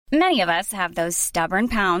Many of us have those stubborn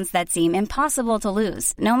pounds that seem impossible to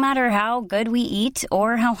lose, no matter how good we eat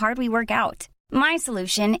or how hard we work out. My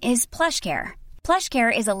solution is PlushCare.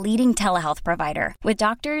 PlushCare is a leading telehealth provider with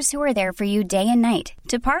doctors who are there for you day and night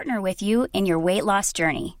to partner with you in your weight loss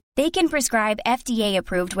journey. They can prescribe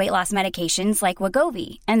FDA-approved weight loss medications like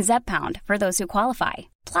Wegovy and Zepbound for those who qualify.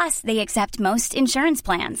 Plus, they accept most insurance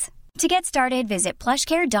plans. To get started, visit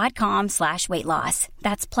plushcare.com/weightloss.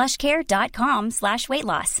 That's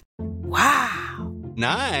plushcare.com/weightloss. Wow.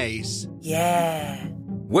 Nice. Yeah.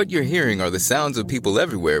 What you're hearing are the sounds of people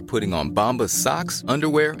everywhere putting on Bombas socks,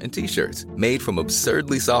 underwear, and T-shirts made from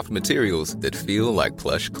absurdly soft materials that feel like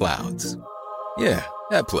plush clouds. Yeah,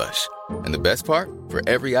 that plush. And the best part? For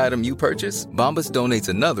every item you purchase, Bombas donates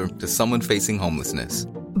another to someone facing homelessness.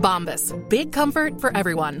 Bombas. Big comfort for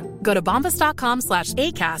everyone. Go to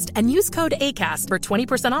bombas.com/ACAST and use code ACAST for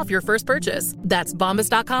 20% off your first purchase. That's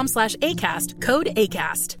bombas.com/ACAST. Code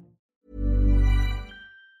ACAST.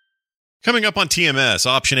 Coming up on TMS,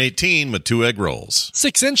 option 18 with 2 egg rolls.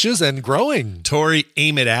 6 inches and growing. Tori,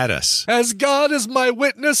 aim it at us. As God is my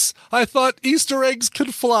witness, I thought Easter eggs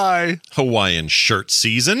could fly. Hawaiian shirt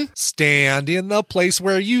season. Stand in the place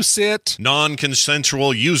where you sit.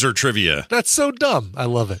 Non-consensual user trivia. That's so dumb. I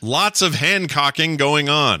love it. Lots of hand-cocking going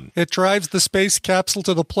on. It drives the space capsule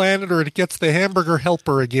to the planet or it gets the hamburger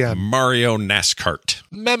helper again. Mario NASCART.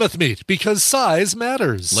 Mammoth meat, because size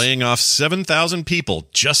matters. Laying off 7,000 people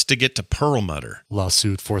just to get to Perlmutter.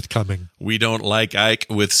 Lawsuit forthcoming. We don't like Ike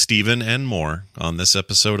with Steven and more on this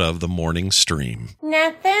episode of The Morning Stream.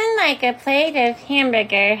 Nothing like a plate of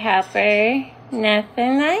hamburger helper.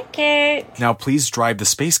 Nothing like it. Now please drive the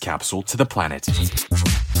space capsule to the planet.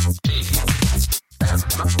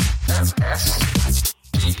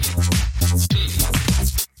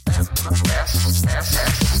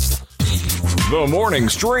 The Morning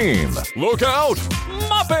Stream. Look out,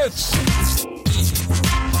 Muppets!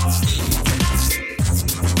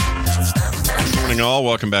 Good morning, all.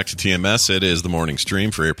 Welcome back to TMS. It is The Morning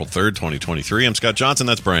Stream for April 3rd, 2023. I'm Scott Johnson.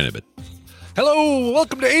 That's Brian Ibbett. Hello,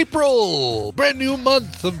 welcome to April. Brand new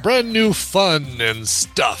month of brand new fun and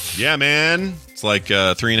stuff. Yeah, man. It's like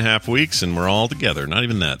 3.5 weeks, and we're all together. Not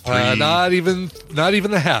even that. Not even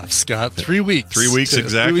the half, Scott. 3 weeks. 3 weeks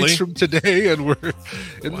exactly. 3 weeks from today, and we're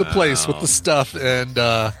in the place with the stuff. And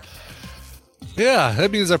yeah,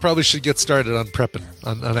 that means I probably should get started on prepping,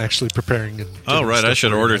 on actually preparing. And oh, right. I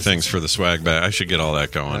should order things for the swag bag. I should get all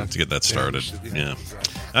that going to get that started. Yeah.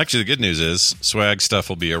 Actually, the good news is swag stuff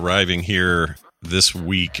will be arriving here this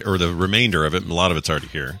week, or the remainder of it. A lot of it's already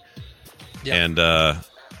here. Yep. And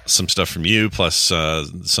some stuff from you, plus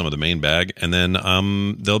some of the main bag. And then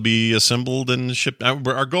they'll be assembled and shipped.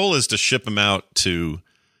 Our goal is to ship them out to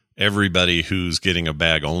everybody who's getting a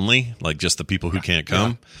bag only, like just the people who can't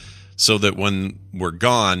come. Yeah. So that when we're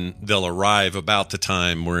gone, they'll arrive about the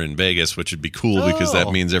time we're in Vegas, which would be cool because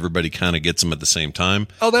that means everybody kind of gets them at the same time.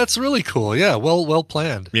 Oh, that's really cool. Yeah, well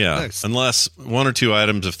planned. Yeah, nice. Unless one or two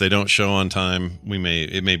items, if they don't show on time,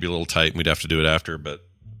 it may be a little tight and we'd have to do it after. But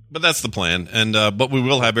that's the plan. And but we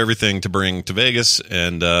will have everything to bring to Vegas,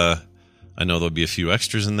 and I know there'll be a few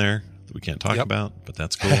extras in there that we can't talk about, but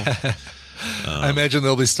that's cool. I imagine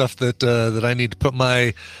there'll be stuff that I need to put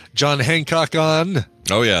my John Hancock on.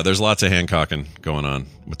 Oh, yeah. There's lots of Hancocking going on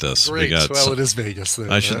with this. Great. Well, it is Vegas.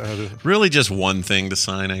 I should really just one thing to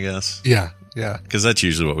sign, I guess. Yeah. Because that's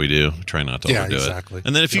usually what we do. We try not to overdo exactly. it.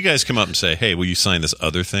 And then if you guys come up and say, hey, will you sign this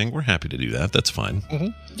other thing? We're happy to do that. That's fine. Mm-hmm.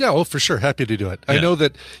 Yeah, for sure. Happy to do it. Yeah. I know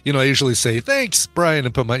that, I usually say, thanks, Brian,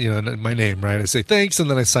 and put my, my name, right? I say thanks, and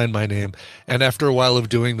then I sign my name. And after a while of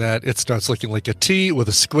doing that, it starts looking like a T with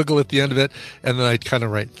a squiggle at the end of it. And then I kind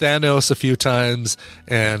of write Thanos a few times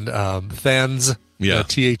and Thans. Yeah.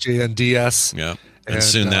 THANDS. Yeah. And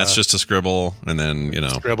soon that's just a scribble, and then,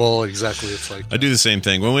 Scribble, exactly. It's like I do the same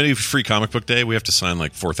thing. When we do Free Comic Book Day, we have to sign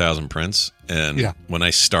like 4,000 prints. And when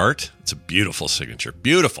I start, it's a beautiful signature.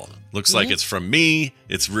 Beautiful. Looks like it's from me.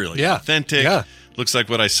 It's really authentic. Yeah. Looks like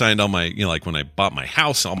what I signed on my, like when I bought my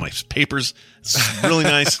house, all my papers. It's really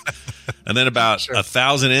nice. And then about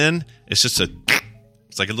 1,000 in, it's just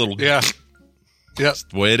it's like a little. Yeah. That's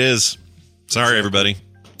the way it is. Sorry, everybody.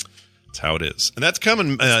 That's how it is. And that's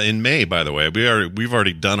coming in May, by the way. We've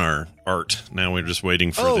already done our art. Now we're just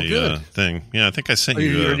waiting for the thing. Yeah, I think I sent you.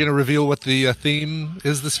 You're going to reveal what the theme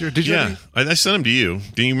is this year? Did you? Yeah, I sent them to you.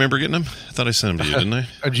 Do you remember getting them? I thought I sent them to you, didn't I?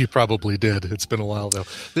 You probably did. It's been a while, though.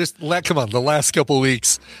 Come on, the last couple of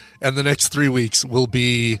weeks and the next 3 weeks will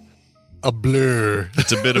be a blur.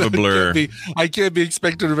 It's a bit of a blur. I can't be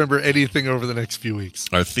expected to remember anything over the next few weeks.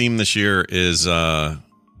 Our theme this year is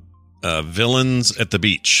villains at the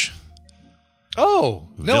beach. Oh,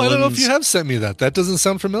 no, I don't know if you have sent me that. That doesn't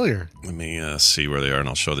sound familiar. Let me see where they are, and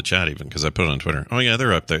I'll show the chat even, because I put it on Twitter. Oh, yeah,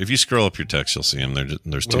 they're up there. If you scroll up your text, you'll see them.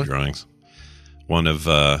 There's two drawings. One of,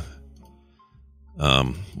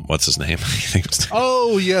 what's his name?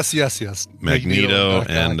 Oh, yes. Magneto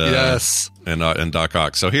and yes. And Doc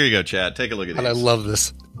Ock. So here you go, Chad. Take a look at these. And I love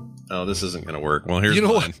this. Oh, this isn't going to work. Well, here's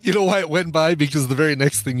mine. You know why it went by? Because the very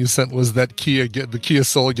next thing you sent was that the Kia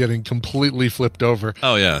Soul getting completely flipped over.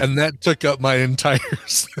 Oh, yeah. And that took up my entire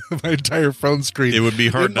phone screen. It would be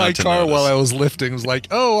hard in my car notice. While I was lifting. It was like,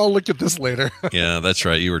 oh, I'll look at this later. Yeah, that's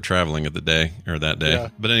right. You were traveling that day. Yeah.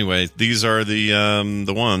 But anyway, these are the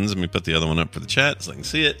ones. Let me put the other one up for the chat so I can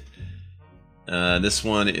see it. This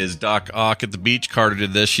one is Doc Ock at the beach. Carter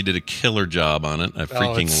did this. She did a killer job on it. I freaking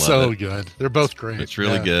love it. So good. They're both great. It's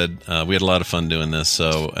really good. We had a lot of fun doing this.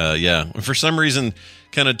 So, yeah. For some reason,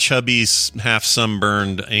 kind of chubby, half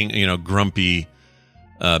sunburned, grumpy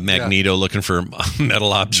Magneto looking for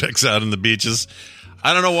metal objects out in the beaches.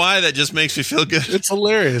 I don't know why. That just makes me feel good. It's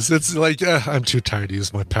hilarious. It's like, I'm too tired to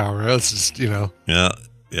use my power. It's just, Yeah.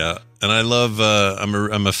 And I love,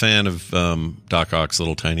 I'm a fan of Doc Ock's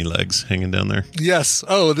little tiny legs hanging down there. Yes.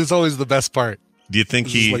 Oh, that's always the best part. Do you think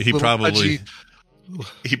he probably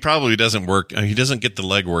doesn't work? He doesn't get the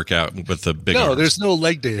leg workout with the big arms. There's no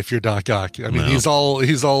leg day if you're Doc Ock. I mean, he's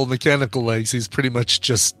all mechanical legs. He's pretty much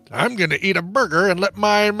just, I'm going to eat a burger and let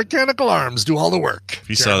my mechanical arms do all the work. If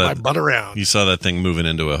you saw that, my butt around. You saw that thing moving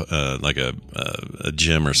into a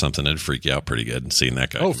gym or something, it'd freak you out pretty good seeing that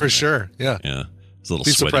guy. Oh, for sure. Yeah. Yeah.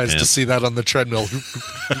 Be surprised to see that on the treadmill with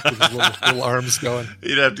his little arms going.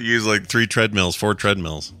 You'd have to use like 4 treadmills.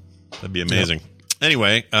 That'd be amazing. Yep.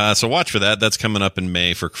 Anyway, so watch for that. That's coming up in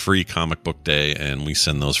May for free comic book day, and we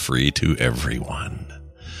send those free to everyone.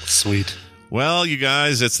 Sweet. Well, you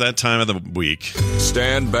guys, it's that time of the week.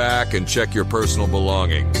 Stand back and check your personal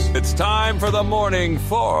belongings. It's time for the morning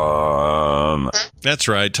form. That's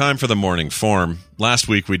right. Time for the morning form. Last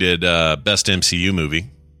week we did Best MCU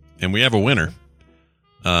Movie, and we have a winner.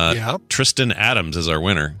 Tristan Adams is our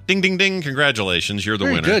winner. Ding, ding, ding. Congratulations. You're the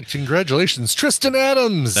winner. Very good. Congratulations, Tristan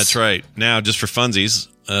Adams. That's right. Now, just for funsies,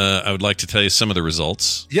 I would like to tell you some of the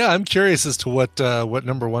results. Yeah, I'm curious as to what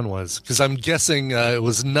number one was, because I'm guessing it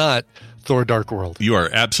was not Thor Dark World. You are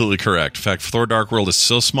absolutely correct. In fact, Thor Dark World is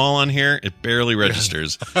so small on here, it barely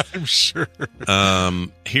registers. I'm sure.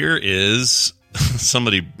 Here is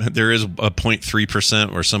there is a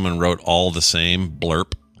 0.3% where someone wrote all the same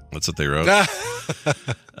blurb. That's what they wrote.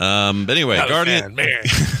 But anyway,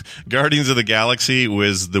 Guardians of the Galaxy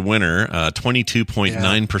was the winner,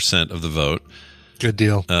 22.9% of the vote. Good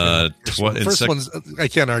deal. First one's, I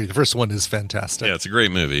can't argue. The first one is fantastic. Yeah, it's a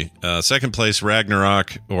great movie. Second place,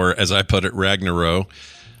 Ragnarok, or as I put it, Ragnarok.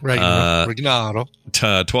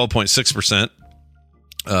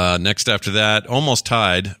 12.6%. Next after that, almost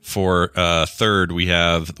tied for third, we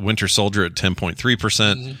have Winter Soldier at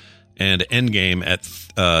 10.3%. And Endgame at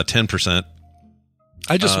 10%.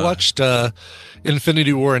 I just watched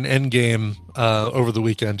Infinity War and Endgame over the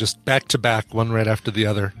weekend, just back to back, one right after the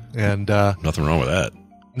other, and nothing wrong with that.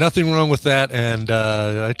 Nothing wrong with that, and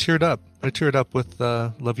I teared up. I teared up with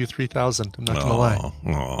Love You 3000. I'm not gonna lie.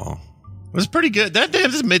 Oh, it was pretty good. That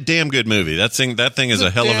is a damn good movie. That thing is a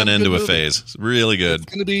hell of an end to a phase. It's really good.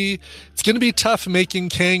 It's gonna be tough making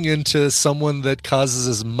Kang into someone that causes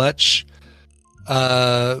as much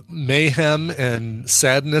mayhem and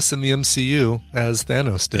sadness in the MCU as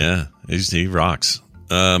Thanos did. Yeah, he rocks.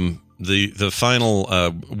 The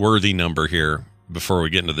final worthy number here before we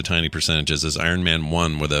get into the tiny percentages is Iron Man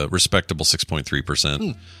 1 with a respectable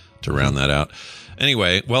 6.3% to round that out.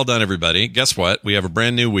 Anyway, well done, everybody. Guess what? We have a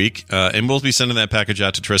brand new week, and we'll be sending that package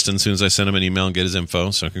out to Tristan as soon as I send him an email and get his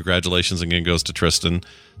info. So congratulations again goes to Tristan.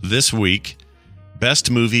 This week,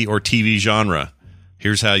 best movie or TV genre.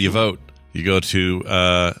 Here's how you vote. You go to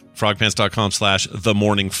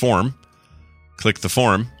frogpants.com/themorningform, click the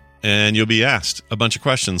form, and you'll be asked a bunch of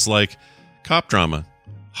questions like cop drama,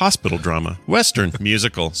 hospital drama, Western,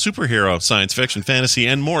 musical, superhero, science fiction, fantasy,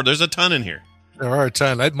 and more. There's a ton in here. There are a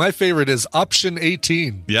ton. My favorite is option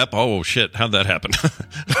 18. Yep. Oh, shit. How'd that happen?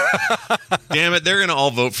 Damn it. They're going to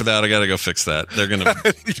all vote for that. I got to go fix that. They're going to.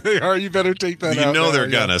 They are. You better take that out. You know they're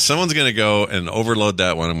going to. Someone's going to go and overload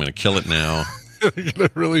that one. I'm going to kill it now.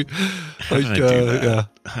 Really, How did I do that? Yeah.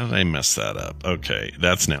 How did I mess that up? Okay,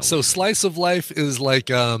 that's now. So, slice of life is like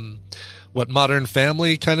what, Modern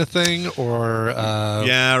Family kind of thing, or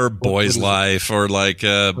or Boys Life, or like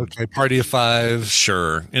Party of Five.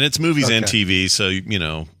 Sure, and it's movies and TV, so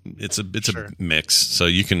it's a mix. So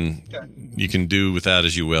you can do with that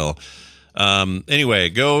as you will. Anyway,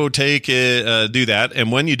 go take it, do that.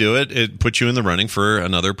 And when you do it, it puts you in the running for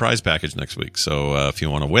another prize package next week. So if you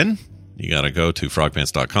want to win, you got to go to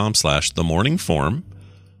frogpants.com/themorningform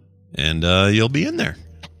and you'll be in there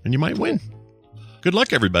and you might win. Good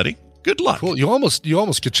luck, everybody. Good luck. Cool. You almost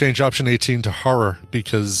could change option 18 to horror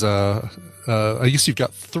because I guess you've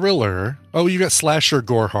got thriller. Oh, you got slasher,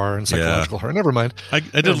 gore, horror, and psychological horror. Never mind. I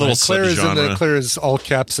did a little Claire is genre. Claire is all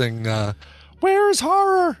capsing. Where's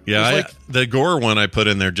horror? Yeah, the gore one I put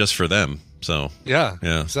in there just for them. So yeah,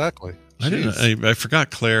 yeah, exactly. I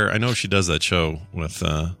forgot Claire. I know she does that show with.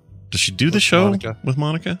 Does she do the show Monica. with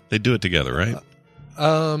Monica? They do it together, right?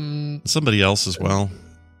 Somebody else as well.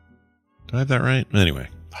 Do I have that right? Anyway,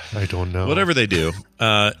 I don't know. Whatever they do,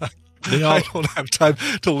 they all. I don't have time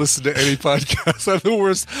to listen to any podcast. I'm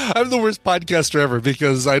the worst podcaster ever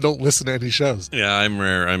because I don't listen to any shows. Yeah, I'm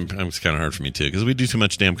rare. It's kind of hard for me too because we do too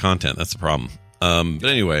much damn content. That's the problem. But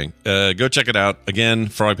anyway, go check it out again.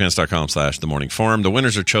 frogpants.com/themorningforum. The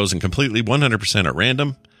winners are chosen completely 100% at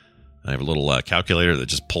random. I have a little calculator that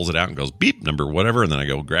just pulls it out and goes beep number whatever, and then I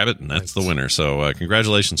go grab it, and that's the winner. So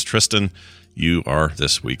congratulations, Tristan. You are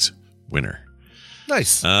this week's winner.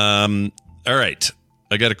 Nice. All right.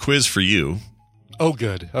 I got a quiz for you. Oh,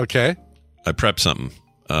 good. Okay. I prepped something.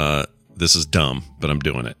 This is dumb, but I'm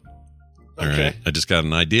doing it. All right. I just got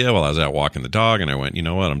an idea while I was out walking the dog, and I went, you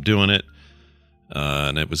know what? I'm doing it.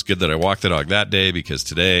 And it was good that I walked the dog that day because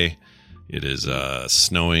today it is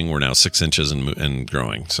snowing. We're now 6 inches and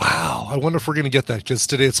growing. So. Wow. I wonder if we're going to get that because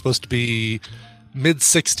today it's supposed to be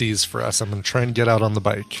mid-60s for us. I'm going to try and get out on the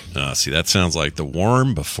bike. See, that sounds like the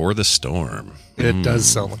warm before the storm. It does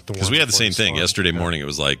sound like the warm because we had the same thing. storm. Yesterday morning, it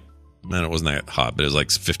was like, man, it wasn't that hot, but it was like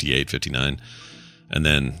 58, 59. And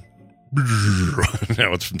then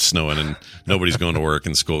now it's snowing and nobody's going to work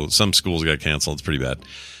in school. Some schools got canceled. It's pretty bad.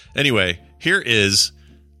 Anyway, here is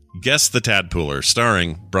Guess the Tadpooler,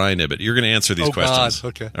 starring Brian Ibbett. You're going to answer these questions. God.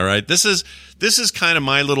 Okay. All right. This is kind of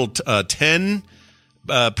my little 10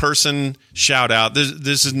 person shout out. There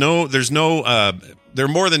are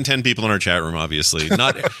more than 10 people in our chat room, obviously.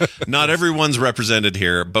 Not everyone's represented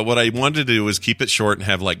here, but what I wanted to do was keep it short and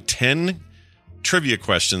have like 10 trivia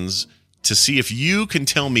questions to see if you can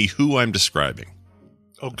tell me who I'm describing.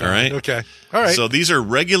 Okay. All right? Okay. All right. So these are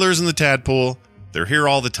regulars in the Tadpool. They're here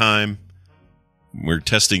all the time. We're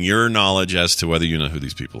testing your knowledge as to whether you know who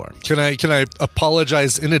these people are. Can I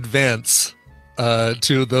apologize in advance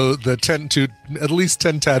to the 10 to at least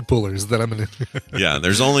 10 tadpoolers that I'm going to. Yeah,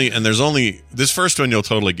 there's only this first one you'll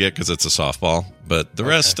totally get because it's a softball, but the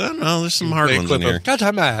rest I don't know. There's some hard ones in here. God,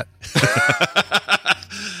 I'm at.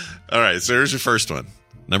 All right, so here's your first one.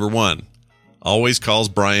 Number 1, always calls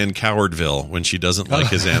Brian Cowardville when she doesn't like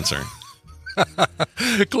his answer.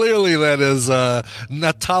 Clearly, that is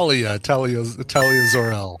Talia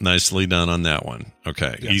Zorel. Nicely done on that one.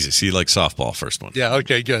 Okay, yeah. Easy. See, like softball, first one. Yeah.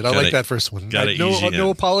 Okay. Good. I like that first one. No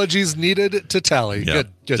apologies needed to Tally. Yeah.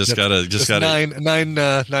 Good. Just gotta nine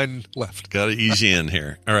left. Got to ease you in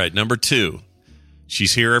here. All right. Number 2,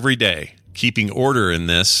 she's here every day, keeping order in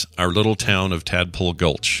this our little town of Tadpole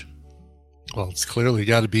Gulch. Well, it's clearly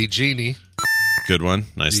got to be Jeannie. Good one.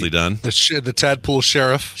 Nicely done. The Tadpole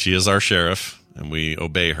Sheriff. She is our sheriff, and we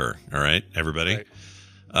obey her. All right, everybody.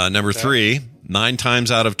 Right. Number 3, 9 times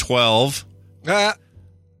out of 12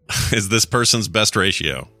 is this person's best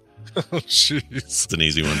ratio. Oh, jeez. It's an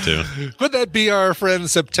easy one, too. Would that be our friend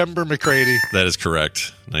September McCready? That is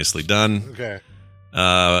correct. Nicely done. Okay.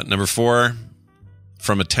 Number 4,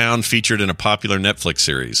 from a town featured in a popular Netflix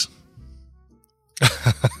series.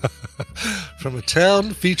 From a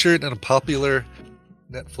town featured in a popular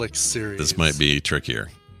Netflix series. This might be trickier.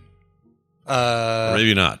 Or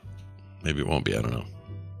maybe not. Maybe it won't be. I don't know.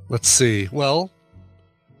 Let's see. Well,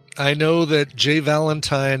 I know that Jay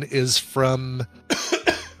Valentine is from,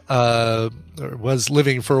 or was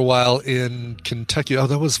living for a while in Kentucky. Oh,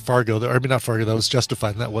 that was Fargo. Not Fargo. That was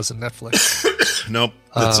Justified. And that wasn't Netflix. Nope.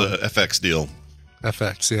 That's a FX deal.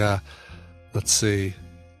 FX, yeah. Let's see.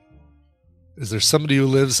 Is there somebody who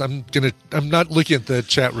lives? I'm not looking at the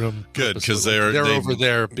chat room. Good, because they're over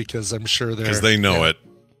there because I'm sure they're because they know it.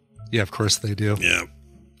 Yeah, of course they do. Yeah.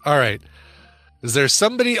 All right. Is there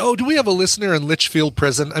somebody? Oh, do we have a listener in Litchfield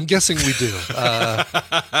Prison? I'm guessing we do.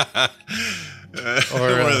 Or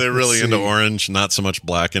they're really into orange, not so much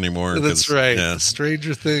black anymore. That's right. Yeah.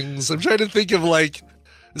 Stranger Things. I'm trying to think of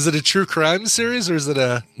is it a true crime series or is it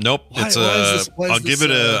a? Nope. It's a. I'll give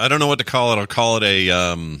it a. I don't know what to call it. I'll call it a.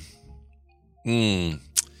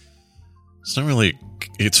 It's not really.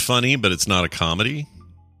 It's funny, but it's not a comedy.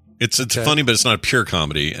 It's funny, but it's not a pure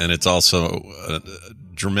comedy, and it's also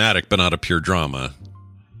dramatic, but not a pure drama.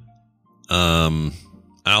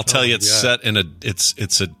 I'll tell you, it's yeah. set in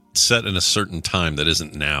set in a certain time that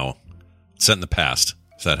isn't now. It's set in the past,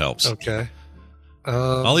 if that helps. Okay.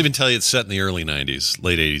 I'll even tell you it's set in the early 90s,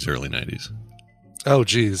 late 80s, early 90s. Oh,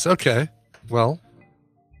 geez. Okay. Well,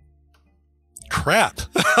 crap.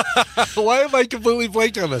 Why am I completely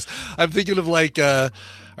blank on this? I'm thinking of like, all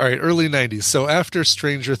right, early 90s. So after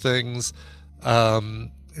Stranger Things,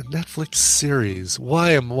 Netflix series.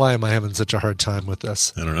 Why am I having such a hard time with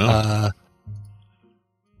this? I don't know.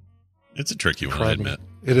 It's a tricky one, I admit.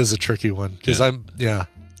 It is a tricky one because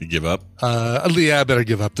You give up? I better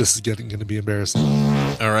give up. This is going to be embarrassing.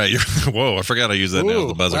 All right. Whoa, I forgot I used that now as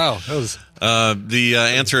the buzzer. Wow. That was... the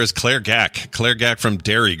answer is Claire Gack. Claire Gack from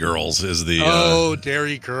Dairy Girls is the...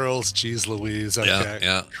 Dairy Girls. Jeez Louise. Okay.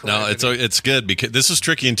 Yeah. No, it's good because this is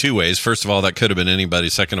tricky in two ways. First of all, that could have been anybody.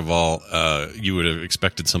 Second of all, you would have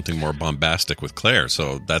expected something more bombastic with Claire.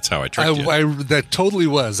 So that's how I tricked you. That totally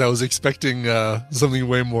was. I was expecting something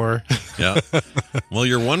way more. Yeah. Well,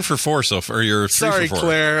 you're 1 for 4 so far. You're 3 Sorry, for 4.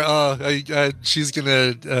 Claire. She's going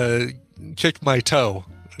to kick my toe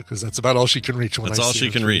because that's about all she can reach. That's all she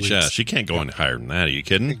can reach. Yeah, she can't go any higher than that. Are you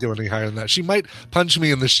kidding? Can't go any higher than that. She might punch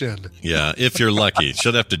me in the shin. Yeah, if you're lucky.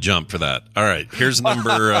 She'll have to jump for that. All right, here's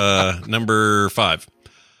number 5.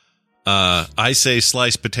 I say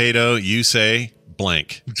sliced potato. You say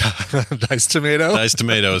blank. Diced tomato. Diced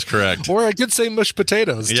tomato is correct. Or I could say mushed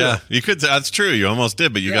potatoes. Too. Yeah, you could. That's true. You almost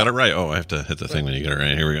did, but you got it right. Oh, I have to hit the thing when you get it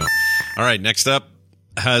right. Here we go. All right, next up.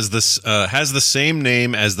 Has the same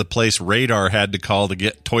name as the place Radar had to call to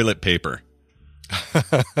get toilet paper.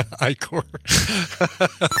 Icor.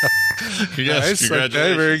 Yes, nice.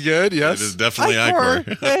 Okay, very good. Yes, it is definitely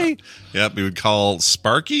Icor. Hey. Yep, we would call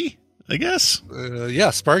Sparky, I guess. Yeah,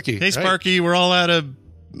 Sparky. Hey, Sparky, we're all out of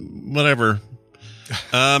whatever.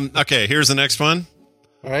 Okay, here's the next one.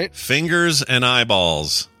 All right, fingers and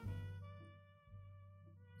eyeballs.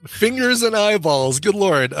 Fingers and eyeballs. Good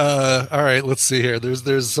Lord. All right, let's see here.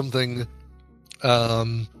 There's something.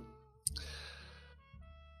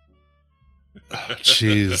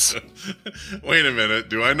 Jeez. Wait a minute.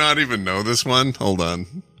 Do I not even know this one? Hold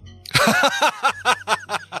on.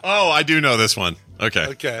 Oh, I do know this one.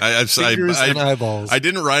 Okay. Fingers and eyeballs. I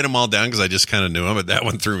didn't write them all down because I just kind of knew them, but that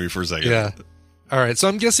one threw me for a second. Yeah. All right. So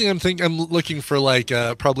I'm guessing I'm looking for like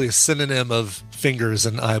probably a synonym of fingers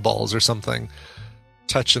and eyeballs or something.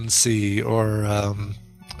 Touch and see, or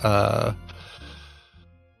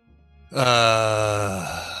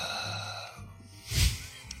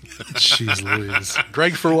jeez Louise.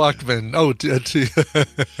 Greg for Walkman. Oh,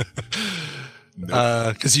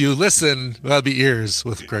 because you listen, that'd be ears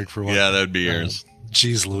with Greg for Walkman. Yeah, that'd be ears.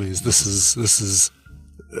 Jeez Louise, this is.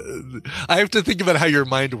 I have to think about how your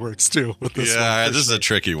mind works too with this. Yeah, this is a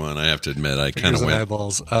tricky one. I have to admit, I kind of went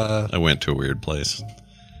eyeballs. I went to a weird place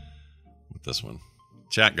with this one.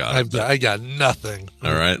 Chat got it. I got nothing.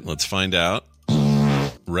 All right, let's find out.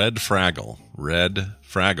 Red Fraggle.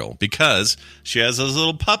 Because she has those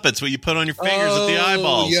little puppets what you put on your fingers with the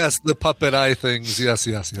eyeballs. Yes, the puppet eye things. Yes.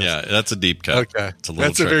 Yeah, that's a deep cut. Okay. It's a little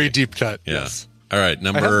that's tricky. A very deep cut. Yeah. Yes. All right, I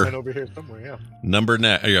have mine over here somewhere, yeah. Number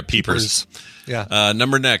next. Yeah, peepers. Yeah.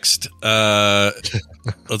 Number next. Let's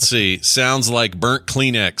see. Sounds like burnt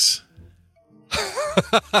Kleenex.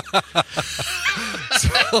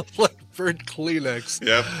 Sounds like burnt Kleenex.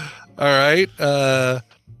 Yep. All right.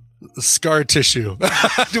 Scar tissue.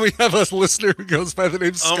 Do we have a listener who goes by the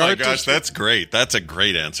name Scar tissue? Oh my gosh, that's great. That's a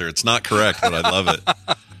great answer. It's not correct, but I love it.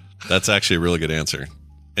 That's actually a really good answer.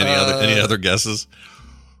 Any other guesses?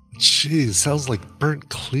 Jeez, sounds like burnt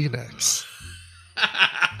Kleenex.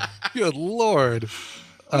 Good Lord.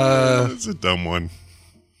 That's a dumb one.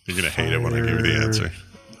 You're going to hate it when I give you the answer.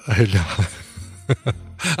 I know.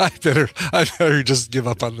 I better just give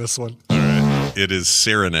up on this one. All right. It is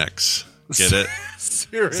Serenex. Get it?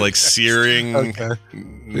 It's like searing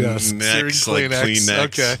yes, necks, searing like Kleenex.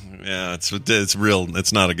 Okay. Yeah, it's real.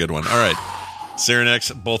 It's not a good one. All right.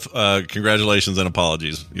 Serenex, both congratulations and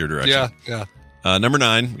apologies, your direction. Yeah. Number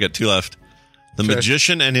 9, we got 2 left. The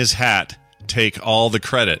magician and his hat take all the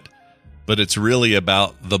credit, but it's really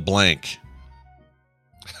about the blank.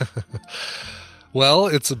 Well,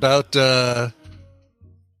 it's about the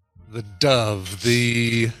dove,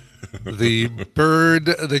 the bird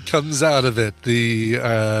that comes out of it,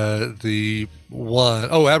 the one.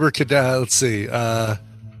 Oh, abracadabra. Let's see. The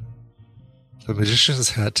magician's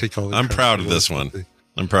hat take all the credit. I'm proud of this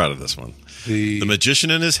one. The magician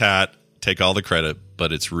and his hat take all the credit,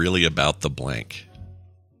 but it's really about the blank.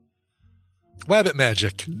 Wabbit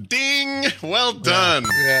magic. Ding! Well done.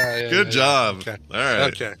 Yeah. Good job. Okay. All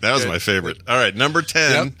right. Okay. That was my favorite. All right. Number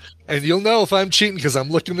 10. Yep. And you'll know if I'm cheating because I'm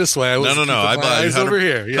looking this way. No. I buy eyes over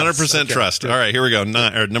here. Yes. 100% trust. All right, here we go.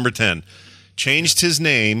 Number 10. Changed his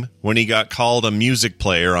name when he got called a music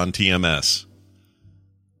player on TMS.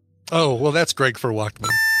 Oh, well, that's Greg for Walkman.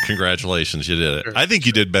 Congratulations, you did it. I think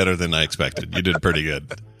you did better than I expected. You did pretty good.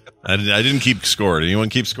 I didn't keep score. Did anyone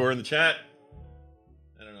keep score in the chat?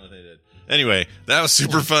 I don't know if they did. Anyway, that was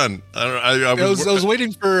super fun. I was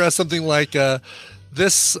waiting for something like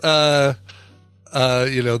this. Listener,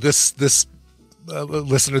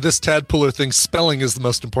 this tadpooler thing. Spelling is the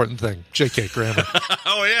most important thing. JK grammar.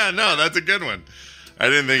 Oh yeah, no, that's a good one. I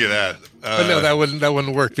didn't think of that. But no, that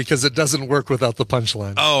wouldn't work because it doesn't work without the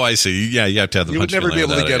punchline. Oh, I see. Yeah, you have to have the punchline. You would never be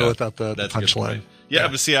able to get it without the That's punchline. Yeah,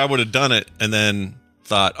 but see, I would have done it and then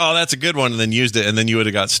thought, oh, that's a good one, and then used it, and then you would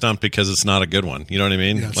have got stumped because it's not a good one. You know what I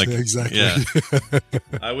mean? Yes, exactly. Yeah.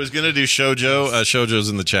 I was gonna do Shoujo. Shoujo's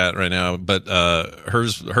in the chat right now, but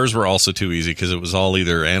hers were also too easy because it was all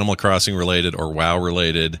either Animal Crossing related or WoW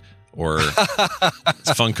related. Or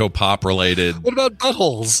Funko Pop related. What about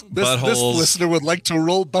buttholes? This listener would like to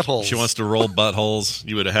roll buttholes. She wants to roll buttholes.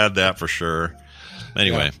 You would have had that for sure.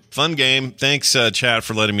 Anyway, Fun game. Thanks, chat,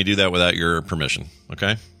 for letting me do that without your permission.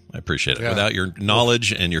 Okay? I appreciate it. Without your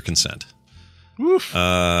knowledge and your consent. Oof.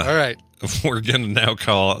 All right. We're going to have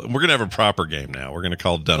a proper game now. We're going to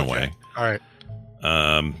call Dunaway. Okay. All right.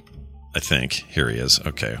 I think. Here he is.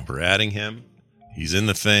 Okay. We're adding him. He's in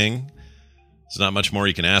the thing. There's not much more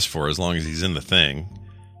you can ask for as long as he's in the thing.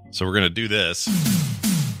 So we're going to do this.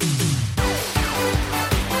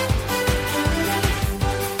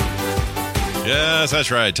 Yes, that's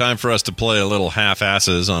right. Time for us to play a little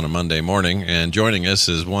half-asses on a Monday morning. And joining us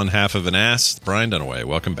is one half of an ass, Brian Dunaway.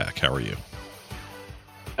 Welcome back. How are you?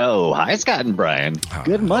 Oh, hi, Scott and Brian.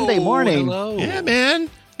 Good Monday morning. Hello. Yeah, man.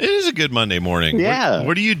 It is is a good Monday morning. Yeah.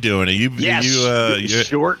 What are you doing? Are you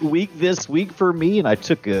short week this week for me, and I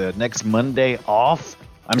took next Monday off.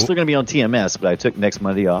 I'm still going to be on TMS, but I took next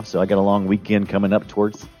Monday off, so I got a long weekend coming up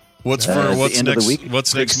towards. What's next? Of the week.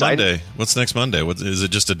 What's next Monday? What's next Monday? Is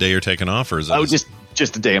it just a day you're taking off, or is it?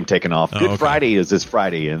 Just a day I'm taking off. Good Friday is this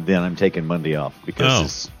Friday, and then I'm taking Monday off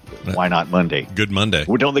because why not Monday? Good Monday.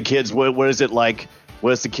 Well, don't the kids? What is it like?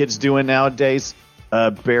 What is the kids doing nowadays?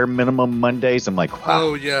 Bare minimum Mondays. I'm like, wow.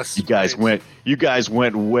 Oh yes, you guys went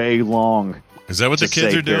way long. Is that what the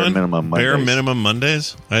kids are doing? Bare minimum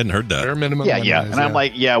Mondays? I hadn't heard that. Bare minimum. Yeah, Mondays, yeah. And I'm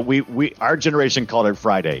like, we our generation called it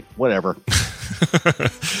Friday. Whatever.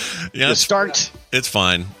 Yeah, it's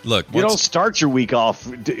fine. Look, you don't start your week off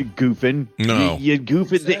goofing. No, you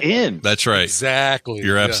goof at the end. That's right. Exactly.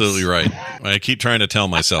 You're absolutely right. I keep trying to tell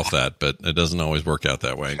myself that, but it doesn't always work out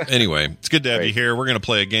that way. Anyway, it's good to have you here. We're going to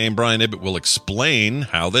play a game. Brian Ibbett will explain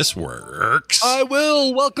how this works. I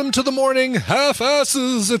will. Welcome to the morning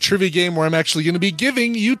half-asses, a trivia game where I'm actually going to be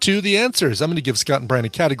giving you two the answers. I'm going to give Scott and Brian a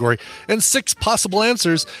category and 6 possible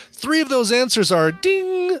answers. 3 of those answers are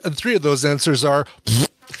ding, and 3 of those answers are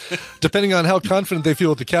depending on how confident they feel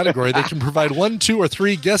with the category. They can provide 1, 2, or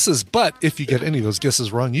 3 guesses, but if you get any of those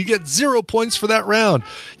guesses wrong, you get 0 points for that round.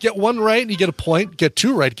 Get 1 right and you get a point. Get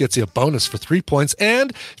 2 right gets you a bonus for 3 points.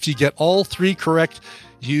 And if you get all 3 correct,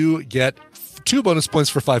 you get 2 bonus points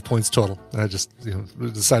for 5 points total. I just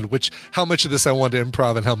decided how much of this I wanted to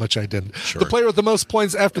improv and how much I didn't. Sure. The player with the most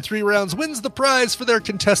points after 3 rounds wins the prize for their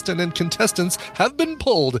contestant, and contestants have been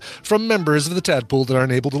pulled from members of the Tadpool that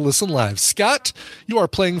aren't able to listen live. Scott, you are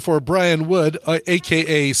playing for Brian Wood,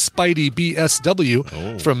 a.k.a. Spidey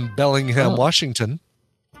BSW from Bellingham, Washington.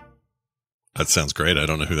 That sounds great. I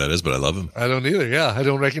don't know who that is, but I love him. I don't either, yeah. I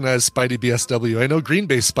don't recognize Spidey BSW. I know Green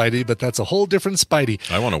Bay Spidey, but that's a whole different Spidey.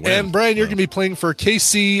 I want to win. And Brian, you're going to be playing for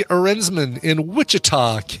Casey Arensman in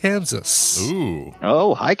Wichita, Kansas. Ooh.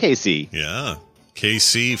 Oh, hi, Casey. Yeah.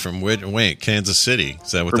 KC from Kansas City.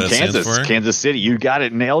 Is that what that stands for? Kansas City. You got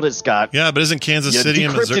it. Nailed it, Scott. Yeah, but isn't Kansas City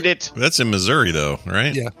in Missouri? It. That's in Missouri, though,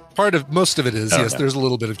 right? Yeah. Most of it is, yes. There's a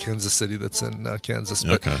little bit of Kansas City that's in Kansas.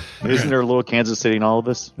 But, Isn't there a little Kansas City in all of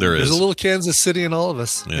us? There's a little Kansas City in all of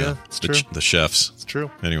us. Yeah, it's true. The chefs. It's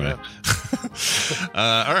true. Anyway.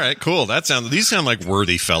 Yeah. All right, cool. These sound like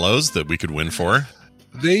worthy fellows that we could win for.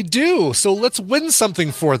 They do. So let's win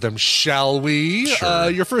something for them, shall we?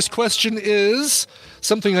 Sure. Your first question is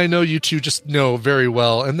something I know you two just know very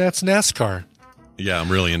well, and that's NASCAR. Yeah,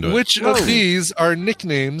 I'm really into it. Which of these are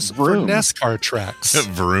nicknames for NASCAR tracks?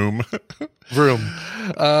 Vroom. Vroom.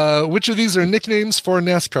 Which of these are nicknames for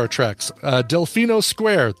NASCAR tracks? Delfino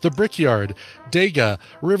Square, the Brickyard, Dega,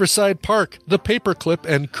 Riverside Park, the Paperclip,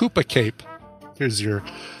 and Koopa Cape. Here's your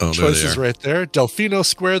choices right there. Delfino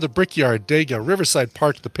Square, the Brickyard, Dega, Riverside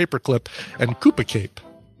Park, the Paperclip, and Koopa Cape.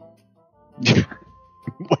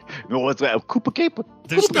 What's that? Koopa Cape?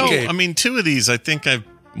 I mean, 2 of these I think I've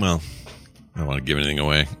well, I don't want to give anything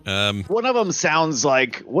away. One of them sounds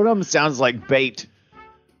like bait.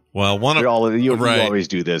 Well, you right. always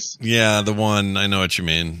do this. Yeah, the one, I know what you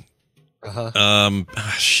mean. Uh-huh.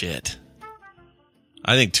 Shit.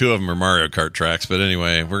 I think 2 of them are Mario Kart tracks, but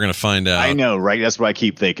anyway, we're going to find out. I know, right? That's what I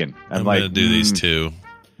keep thinking. I'm going to do these 2.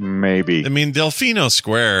 Maybe. I mean, Delfino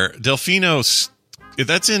Square.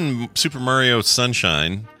 That's in Super Mario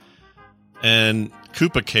Sunshine. And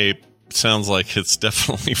Koopa Cape sounds like it's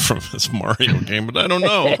definitely from this Mario game, but I don't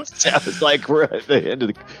know. It sounds like we're at the end of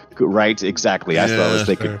the... Right, exactly. That's what I was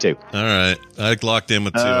thinking, too. All right. I locked in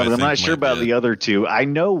with 2. But I'm not sure about the other 2. I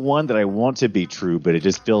know one that I want to be true, but it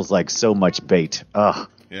just feels like so much bait. Ugh.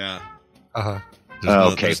 Yeah. Uh-huh.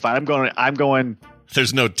 Okay, fine. I'm going...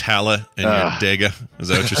 There's no Tala in your Dega. Is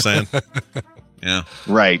that what you're saying? Yeah.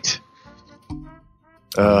 Right.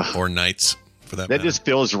 Or Knights, for that matter. just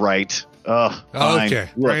feels right. Fine. Okay.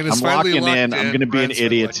 Look, I'm locking in. I'm going to be an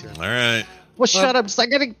idiot. All right. Well, shut up. I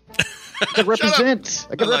got to represent.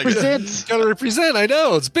 I got to represent. Got to represent. I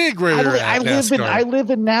know. It's big where you're at, I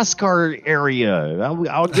live in NASCAR area.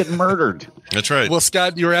 I'll get murdered. That's right. Well,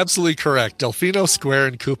 Scott, you're absolutely correct. Delfino Square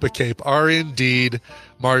and Koopa Cape are indeed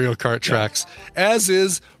Mario Kart tracks, as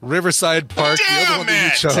is Riverside Park, the other one that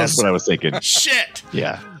you chose. That's what I was thinking. Shit.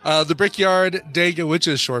 Yeah. The Brickyard Dega, which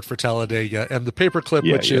is short for Talladega, and the Paperclip,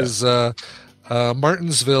 which is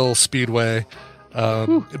Martinsville Speedway.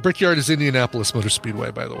 Brickyard is Indianapolis Motor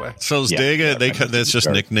Speedway, by the way. So is Dega, that's just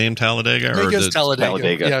nicknamed Talladega? Dega's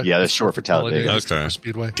Talladega. Yeah, that's short for Talladega. Okay.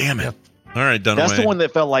 Speedway. Damn it. All right, Dunaway. That's the one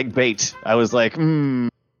that felt like bait. I was like, Yeah.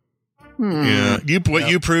 What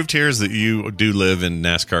you proved here is that you do live in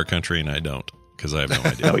NASCAR country, and I don't, because I have no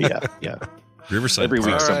idea. Oh, yeah. Riverside Every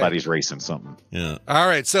week Park. somebody's racing something. Yeah. All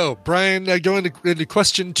right, so Brian, going into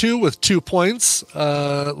question 2 with 2 points.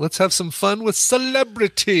 Let's have some fun with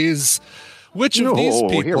celebrities. Which of these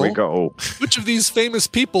people? Here we go. Which of these famous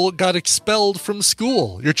people got expelled from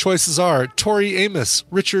school? Your choices are Tori Amos,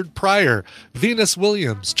 Richard Pryor, Venus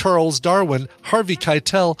Williams, Charles Darwin, Harvey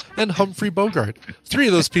Keitel, and Humphrey Bogart. 3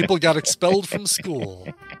 of those people got expelled from school.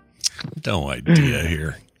 No idea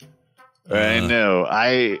here. I know.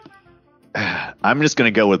 I'm just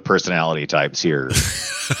going to go with personality types here.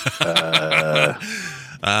 That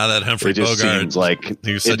Humphrey Bogart.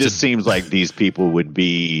 Seems like these people would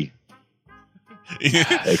be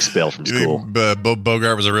expelled from school.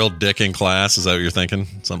 Bogart was a real dick in class. Is that what you're thinking?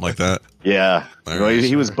 Something like that? Yeah.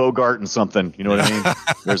 He was Bogart and something. You know what I mean?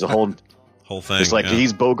 There's a whole thing. It's like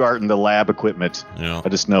he's Bogart in the lab equipment. Yeah. I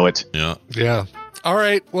just know it. Yeah. All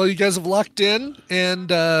right. Well, you guys have locked in.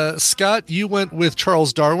 And Scott, you went with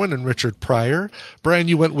Charles Darwin and Richard Pryor. Brian,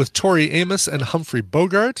 you went with Tori Amos and Humphrey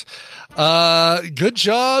Bogart. Good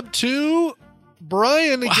job to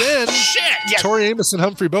Brian again. Shit! Yes. Tori Amos and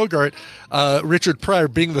Humphrey Bogart. Richard Pryor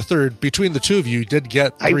being the third. Between the 2 of you did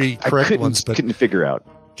get 3 correct ones, but couldn't figure out.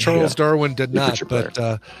 Charles Darwin did not. But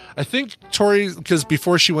I think Tori, because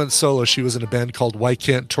before she went solo, she was in a band called Why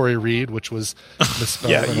Can't Tori Read, which was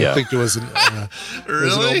misspelled. I think it was an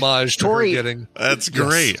homage to her getting. That's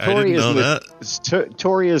great. Yes. I didn't know that.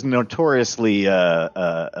 Tori is notoriously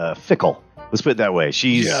fickle. Let's put it that way.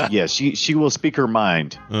 She will speak her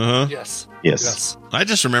mind. Uh-huh. Yes. I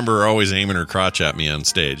just remember her always aiming her crotch at me on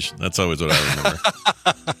stage. That's always what I remember.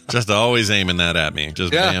 Just always aiming that at me.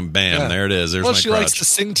 Just bam, bam. Yeah. There it is. There's my crotch. She likes to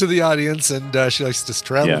sing to the audience, and she likes to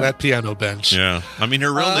straddle that piano bench. Yeah. I mean,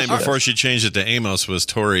 her real name before she changed it to Amos was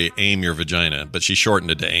Tori Aim Your Vagina, but she shortened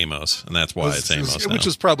it to Amos, and that's why it's Amos now. Which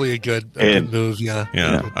is probably a good move. Yeah,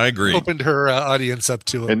 I agree. Opened her audience up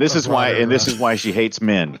to it. And this is why she hates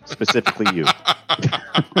men, specifically you.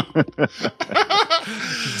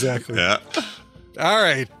 Exactly. Yeah. All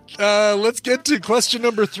right. Let's get to question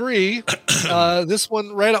number 3. This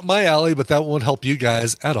one right up my alley, but that won't help you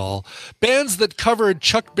guys at all. Bands that covered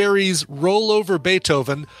Chuck Berry's Roll Over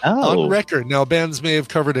Beethoven on record. Now, bands may have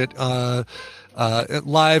covered it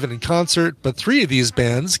live and in concert, but 3 of these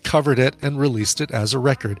bands covered it and released it as a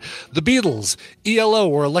record. The Beatles, ELO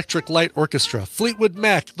or Electric Light Orchestra, Fleetwood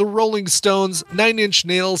Mac, The Rolling Stones, 9 Inch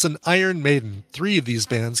Nails, and Iron Maiden. 3 of these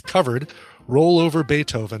bands covered Roll Over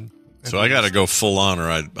Beethoven. So I got to go full on, or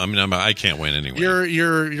I can't win anyway.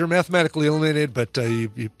 You're mathematically eliminated, but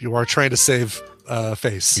you are trying to save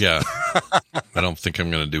face. Yeah, I don't think I'm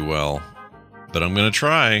going to do well, but I'm going to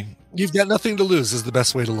try. You've got nothing to lose is the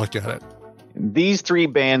best way to look at it. These 3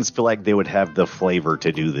 bands feel like they would have the flavor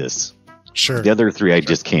to do this. Sure. The other 3 I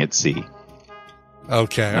just can't see.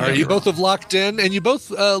 Okay. All right. You both have locked in, and you both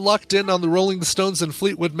locked in on the Rolling Stones and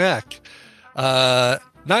Fleetwood Mac.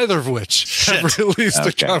 neither of which have released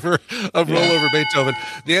a cover of Rollover Beethoven.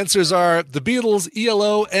 The answers are the Beatles,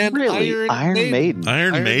 ELO, and Iron Maiden.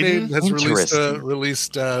 Iron Maiden has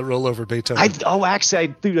released Rollover Beethoven. I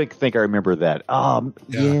think I remember that. I don't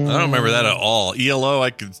remember that at all. ELO, I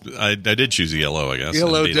did choose ELO, I guess.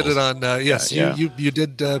 ELO did it on. You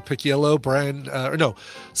did pick ELO. Brian,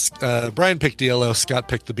 Brian picked ELO. Scott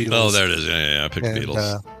picked the Beatles. Oh, there it is. Yeah, I picked the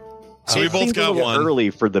Beatles. So we both got one. Early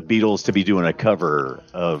for the Beatles to be doing a cover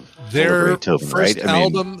of their Beethoven, first right?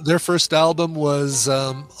 album. Their first album was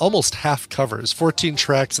almost half covers, 14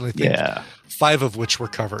 tracks, and I think 5 of which were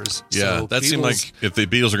covers. Yeah, so that seemed like if the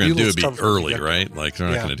Beatles are going to do it, it'd be early, right? Like they're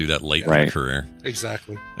not going to do that late in their career.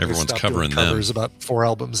 Exactly. Everyone's covering them. Covers about 4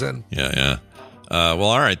 albums in. Yeah. Well,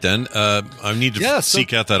 all right then. I need to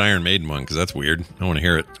seek out that Iron Maiden one because that's weird. I want to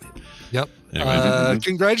hear it. Yep. Anyway.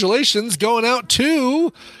 Congratulations going out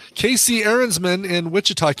to Casey Aaronsman in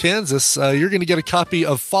Wichita, Kansas. You're going to get a copy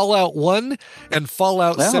of Fallout 1 and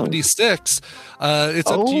Fallout 76.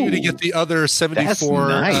 It's up to you to get the other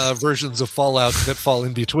 74 versions of Fallout that fall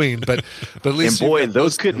in between. But at least, and boy,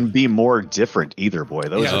 those couldn't be more different either. Boy,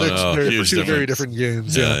 those they're two very different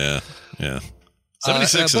games. Yeah.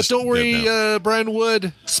 76 but don't worry, Brian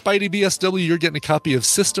Wood, Spidey BSW, you're getting a copy of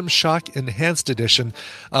System Shock Enhanced Edition.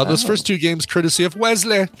 Those first 2 games courtesy of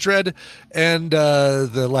Wesley Dredd, and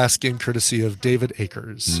the last game courtesy of David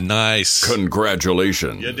Akers. Nice.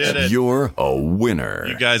 Congratulations. You did it. You're a winner.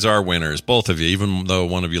 You guys are winners, both of you, even though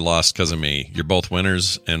one of you lost because of me. You're both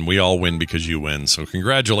winners, and we all win because you win. So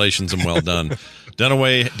congratulations and well done.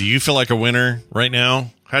 Dunaway, do you feel like a winner right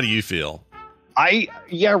now? How do you feel?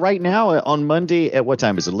 Right now on Monday at what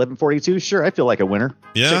time is it? 11:42. Sure, I feel like a winner.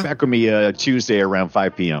 Yeah, check back with me Tuesday around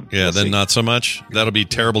 5 p.m. Yeah, we'll then see. Not so much. That'll be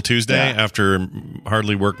terrible Tuesday after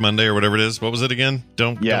hardly work Monday or whatever it is. What was it again?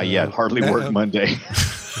 Hardly work Monday.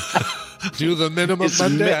 Do the minimum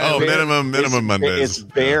Monday. Minimum Monday. It's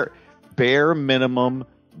bare minimum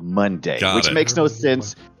Monday, which makes no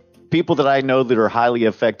sense. People that I know that are highly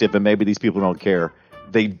effective, and maybe these people don't care.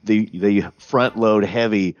 They front load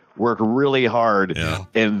heavy, work really hard,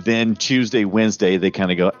 and then Tuesday, Wednesday they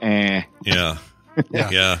kind of go, Yeah.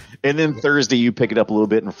 And then Thursday you pick it up a little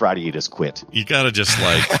bit, and Friday you just quit. You gotta just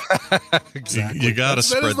exactly. You gotta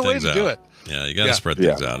spread things out. Do it. Yeah, you gotta spread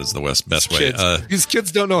things out. Is the best way. These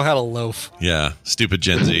kids don't know how to loaf. Yeah, stupid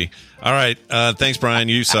Gen Z. All right, thanks, Brian.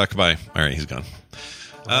 You suck. Bye. All right, he's gone.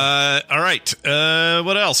 All right.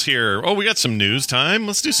 What else here? Oh, we got some news time.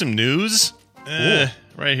 Let's do some news.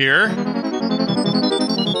 Right here.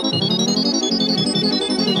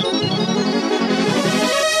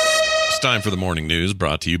 It's time for the morning news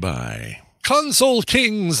brought to you by Console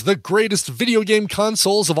Kings, the greatest video game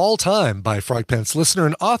consoles of all time, by Frog Pants listener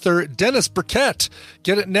and author Dennis Burkett.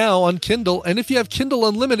 Get it now on Kindle, and if you have Kindle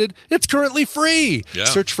Unlimited, it's currently free. Yeah.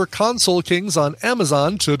 Search for Console Kings on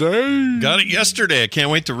Amazon today. Got it yesterday. I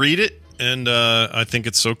can't wait to read it, and I think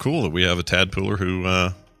it's so cool that we have a tadpooler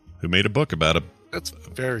who made a book about it. That's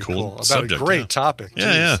very cool. About subject, a great topic.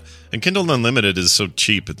 Yeah. And Kindle Unlimited is so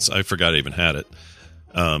cheap. I forgot I even had it.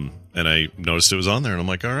 And I noticed it was on there, and I'm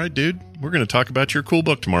like, all right, dude, we're going to talk about your cool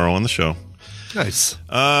book tomorrow on the show. Nice.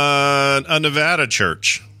 A Nevada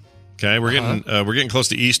church. Okay, we're getting close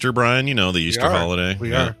to Easter, Brian. You know, the Easter holiday.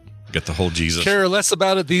 We are. Get the whole Jesus. Care less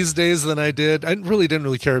about it these days than I did. I didn't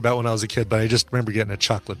really care about when I was a kid, but I just remember getting a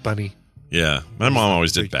chocolate bunny. Yeah, my mom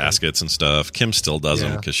always did baskets and stuff. Kim still does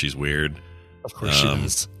them because she's weird. Of course she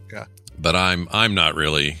does. Yeah. But I'm not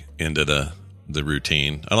really into the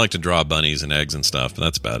routine. I like to draw bunnies and eggs and stuff, but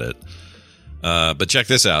that's about it. But check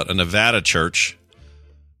this out. A Nevada church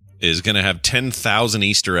is going to have 10,000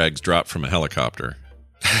 Easter eggs dropped from a helicopter.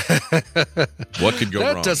 What could go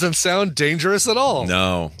wrong? That doesn't sound dangerous at all.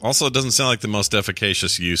 No. Also, it doesn't sound like the most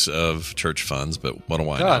efficacious use of church funds, but what do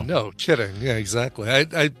I know? No kidding. Yeah, exactly.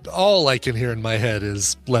 All I can hear in my head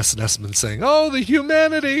is Les Nessman saying, "Oh, the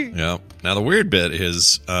humanity." Yeah. Now, the weird bit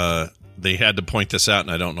is they had to point this out,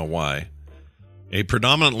 and I don't know why. A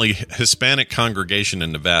predominantly Hispanic congregation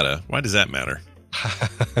in Nevada. Why does that matter?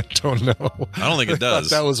 I don't know. I don't think it does.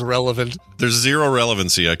 That was relevant. There's zero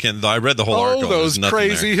relevancy. I read the whole article. Oh, those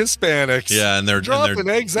crazy Hispanics. Yeah, and they're dropping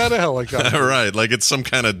eggs out of helicopters. Right, like it's some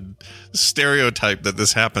kind of stereotype that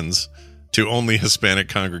this happens to only Hispanic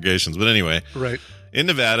congregations. But anyway, right. In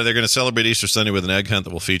Nevada, they're going to celebrate Easter Sunday with an egg hunt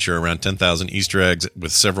that will feature around 10,000 Easter eggs,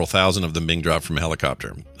 with several thousand of them being dropped from a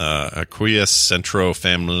helicopter. Aquia Centro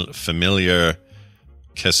Familiar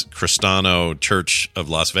Cristano Church of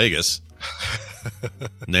Las Vegas.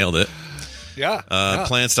 Nailed it. Yeah,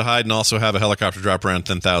 Plans to hide and also have a helicopter drop around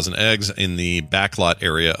 10,000 eggs in the backlot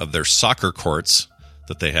area of their soccer courts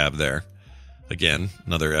that they have there. Again,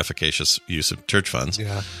 another efficacious use of church funds.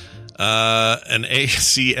 Yeah. An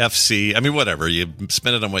ACFC. I mean, whatever. You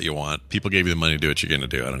spend it on what you want. People gave you the money to do what you're going to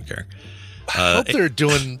do. I don't care. I hope they're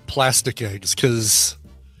doing plastic eggs because...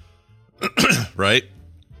 right?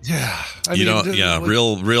 Yeah.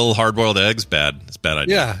 Real hard-boiled eggs, bad. It's a bad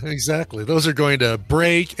idea. Yeah, exactly. Those are going to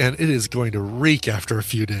break, and it is going to reek after a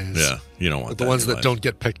few days. Yeah, you don't want the ones that don't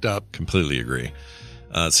get picked up. Completely agree.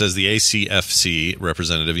 It says the ACFC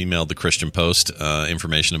representative emailed the Christian Post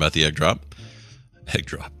information about the egg drop. Egg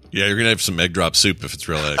drop. Yeah, you're going to have some egg drop soup if it's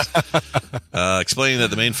real eggs. Explaining that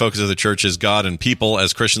the main focus of the church is God and people.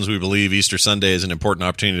 As Christians, we believe Easter Sunday is an important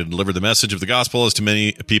opportunity to deliver the message of the gospel as to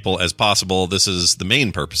many people as possible. This is the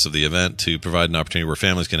main purpose of the event, to provide an opportunity where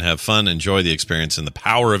families can have fun, enjoy the experience, and the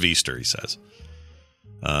power of Easter, he says.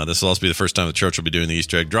 This will also be the first time the church will be doing the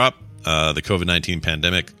Easter egg drop. The COVID-19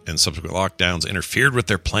 pandemic and subsequent lockdowns interfered with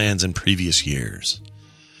their plans in previous years.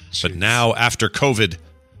 Jeez. But now, after COVID,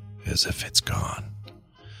 as if it's gone.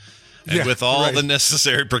 And with all the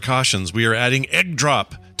necessary precautions, we are adding egg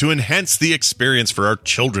drop to enhance the experience for our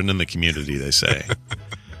children in the community, they say.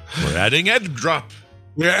 We're adding egg drop.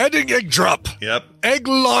 We're adding egg drop. Yep. Egg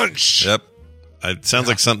lunch. Yep. It sounds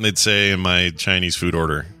like something they'd say in my Chinese food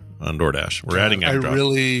order on DoorDash. We're adding egg drop. I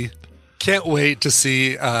really can't wait to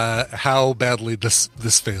see how badly this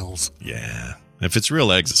fails. Yeah. If it's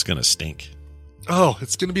real eggs, it's going to stink. Oh,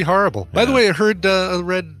 it's going to be horrible. Yeah. By the way, I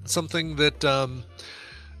read something that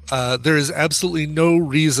there is absolutely no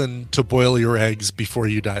reason to boil your eggs before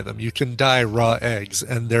you dye them. You can dye raw eggs,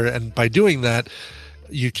 and by doing that,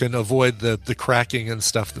 you can avoid the cracking and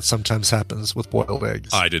stuff that sometimes happens with boiled eggs.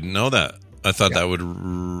 I didn't know that. I thought that would...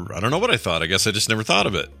 I don't know what I thought. I guess I just never thought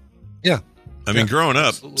of it. Yeah. I mean, growing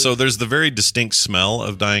up, so there's the very distinct smell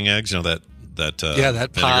of dyeing eggs. You know, that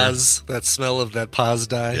that paz, that smell of that paz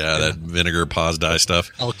dye. Yeah, that vinegar paz dye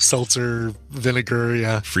stuff. Elk seltzer vinegar,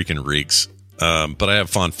 yeah. Freaking reeks. But I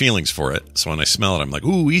have fond feelings for it. So when I smell it, I'm like,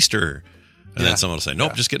 ooh, Easter. And then someone will say,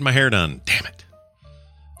 nope, just getting my hair done. Damn it.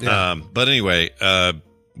 Yeah. But anyway,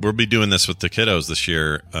 we'll be doing this with the kiddos this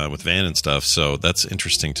year with Van and stuff. So that's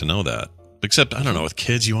interesting to know that. Except, I don't know, with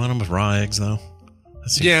kids, you want them with raw eggs, though?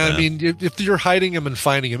 I mean, if you're hiding them and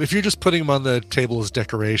finding them, if you're just putting them on the table as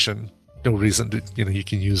decoration, no reason to, you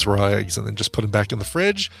can use raw eggs and then just put them back in the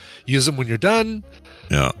fridge, use them when you're done.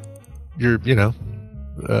 Yeah. You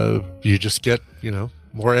just get,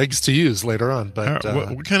 more eggs to use later on. But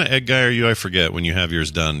what kind of egg guy are you? I forget. When you have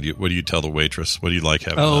yours done, what do you tell the waitress? What do you like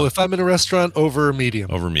having? Oh, if I'm in a restaurant, over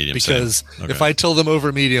medium. Over medium. Because if I tell them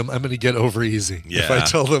over medium, I'm going to get over easy. Yeah. If I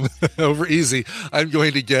tell them over easy, I'm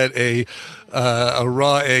going to get a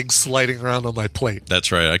raw egg sliding around on my plate.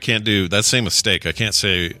 That's right. I can't do that. Same with steak. I can't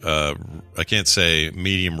say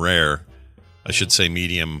medium rare. I should say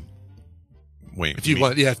medium. Wait. If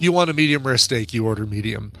you want a medium rare steak, you order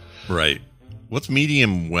medium. Right. What's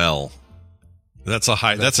medium well? That's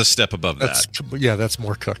a step above that. Yeah, that's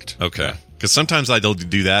more cooked. Okay. Because sometimes I don't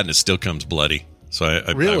do that and it still comes bloody. So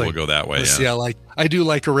I will go that way. Yeah, I do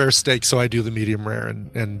like a rare steak, so I do the medium rare,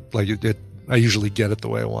 and like it I usually get it the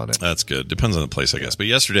way I want it. That's good. Depends on the place, I guess. But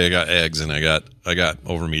yesterday I got eggs and I got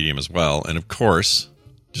over medium as well. And of course,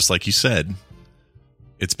 just like you said,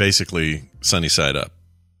 it's basically sunny side up.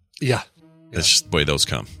 Yeah. That's just the way those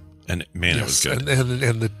come. And man, it was good.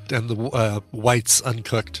 And the whites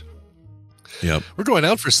uncooked. Yep. We're going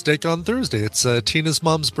out for steak on Thursday. It's Tina's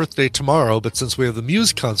mom's birthday tomorrow, but since we have the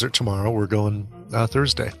Muse concert tomorrow, we're going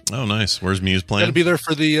Thursday. Oh, nice. Where's Muse playing? Going to be there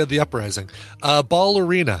for the uprising. Ball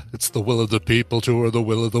Arena. It's the Will of the People tour. The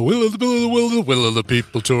will of the will of the will of the will of the will of the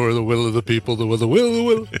people tour. The will of the people. The will of the will of the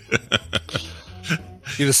will.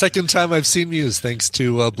 The second time I've seen Muse, thanks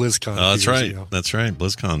to BlizzCon. Oh, that's right. Ago. That's right.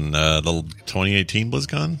 BlizzCon. The 2018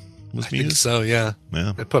 BlizzCon was Muse? I think so, yeah.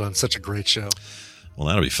 Yeah. They put on such a great show. Well,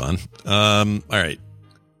 that'll be fun. All right.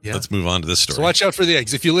 Yeah. Let's move on to this story. So watch out for the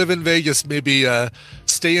eggs. If you live in Vegas, maybe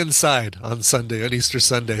stay inside on Easter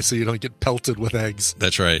Sunday, so you don't get pelted with eggs.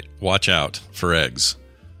 That's right. Watch out for eggs.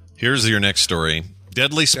 Here's your next story.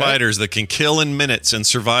 Deadly spiders that can kill in minutes and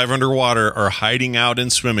survive underwater are hiding out in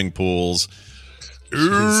swimming pools.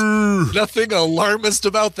 Nothing alarmist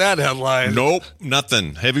about that headline. Nope,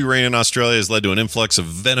 nothing. Heavy rain in Australia has led to an influx of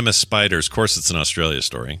venomous spiders. Of course, it's an Australia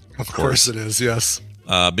story. Of course it is, yes.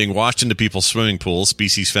 Being washed into people's swimming pools.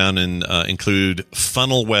 Species found include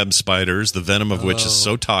funnel web spiders, the venom of which is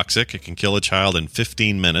so toxic it can kill a child in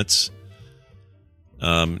 15 minutes.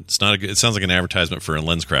 It's not. It sounds like an advertisement for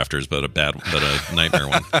lens crafters, but a nightmare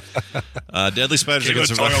one. Deadly spiders kill a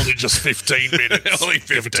child in just 15 minutes. Only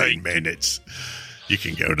 15 minutes. You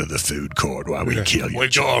can go to the food court while we kill you.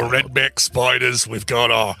 We've got our redneck spiders. We've got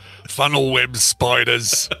our funnel web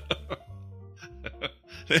spiders.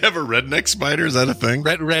 They have a redneck spider? Is that a thing?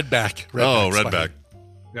 Redback. Redback.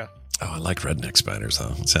 Yeah. Oh, I like redneck spiders,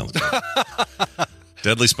 though. It sounds good.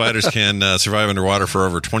 Deadly spiders can survive underwater for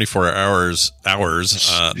over 24 hours.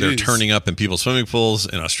 They're turning up in people's swimming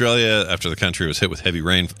pools in Australia after the country was hit with heavy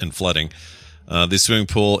rain and flooding. These swimming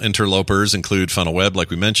pool interlopers include funnel web, like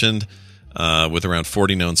we mentioned, with around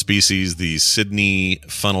 40 known species. The Sydney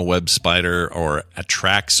funnel web spider, or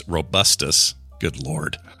Atrax robustus. Good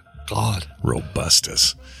Lord. God.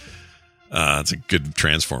 Robustus. It's a good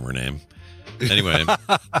Transformer name. Anyway,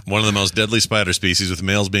 one of the most deadly spider species, with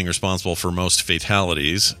males being responsible for most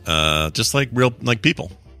fatalities, just like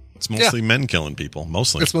people. It's mostly men killing people,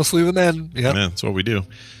 mostly. It's mostly the men. Yep. Yeah, that's what we do.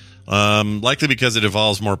 Likely because it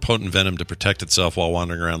evolves more potent venom to protect itself while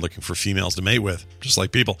wandering around looking for females to mate with, just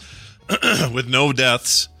like people. With no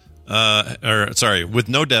deaths having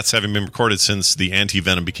been recorded since the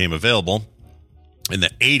anti-venom became available in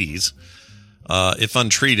the 80s. If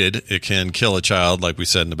untreated, it can kill a child, like we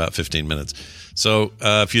said, in about 15 minutes. So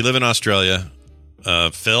if you live in Australia,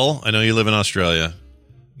 Phil, I know you live in Australia.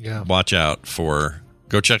 Yeah. Watch out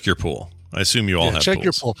go check your pool. I assume you all have check pools.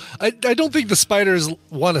 your pool. I don't think the spiders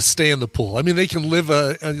want to stay in the pool. I mean, they can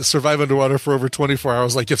survive underwater for over 24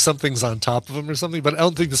 hours, like if something's on top of them or something. But I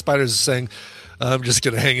don't think the spiders are saying, I'm just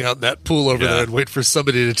going to hang out in that pool over there and wait for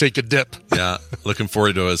somebody to take a dip. Yeah, looking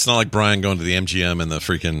forward to it. It's not like Brian going to the MGM in the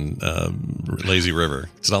freaking lazy river.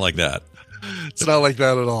 It's not like that. It's not like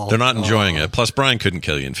that at all. They're not enjoying it. Plus, Brian couldn't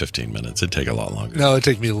kill you in 15 minutes. It'd take a lot longer. No, it'd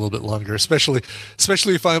take me a little bit longer, especially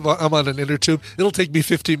if I'm on an inner tube. It'll take me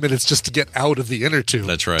 15 minutes just to get out of the inner tube.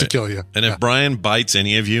 That's right. To kill you. And if Brian bites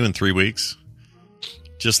any of you in 3 weeks,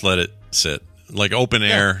 just let it sit. Like open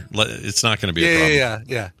air, it's not going to be a problem.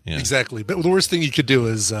 Yeah, exactly. But the worst thing you could do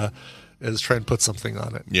is try and put something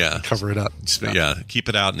on it. Yeah. Cover it up. Yeah, keep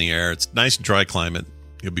it out in the air. It's nice dry climate.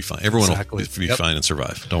 You'll be fine. Everyone will be fine and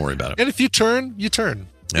survive. Don't worry about it. And if you turn, you turn.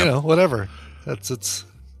 Yep. Whatever. It's.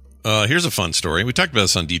 Here's a fun story. We talked about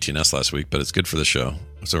this on DTNS last week, but it's good for the show,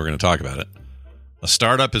 so we're going to talk about it. A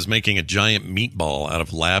startup is making a giant meatball out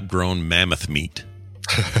of lab-grown mammoth meat.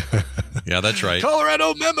 Yeah, that's right.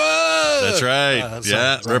 Colorado member. That's right.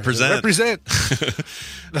 Sorry. Represent.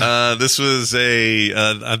 This was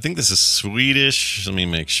I think this is Swedish. Let me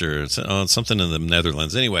make sure. It's something in the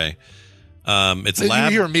Netherlands. Anyway. It's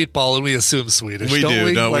lab. You hear meatball and we assume Swedish. We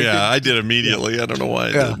do. No, like I did immediately. I don't know why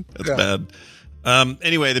I did. That's bad.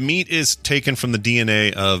 Anyway, the meat is taken from the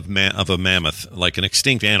DNA of a mammoth, like an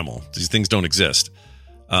extinct animal. These things don't exist.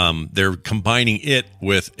 They're combining it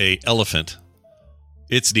with a elephant,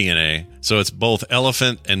 its DNA. So it's both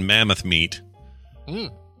elephant and mammoth meat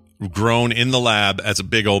grown in the lab as a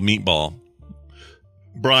big old meatball.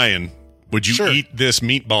 Brian, would you eat this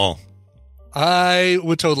meatball? I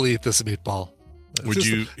would totally eat this meatball. Would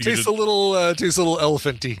you taste a little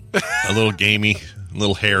elephanty, a little gamey, a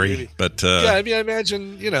little hairy? But yeah, I mean, I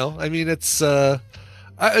imagine it's. I'm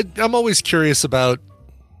always curious about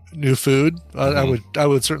new food. I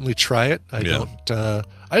would certainly try it. I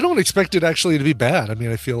don't expect it actually to be bad. I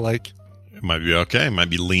mean, I feel like it might be okay. It might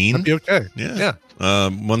be lean. Might be okay. Yeah.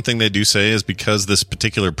 One thing they do say is because this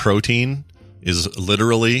particular protein is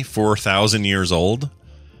literally 4,000 years old.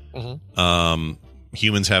 Mm-hmm.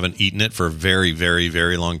 Humans haven't eaten it for a very, very,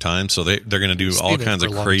 very long time, so they're going to do all kinds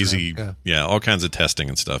of crazy, all kinds of testing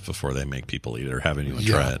and stuff before they make people eat it or have anyone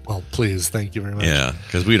try it. Well, please, thank you very much. Yeah,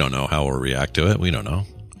 because we don't know how we'll react to it. We don't know.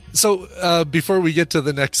 So before we get to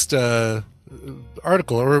the next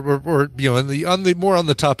article, or on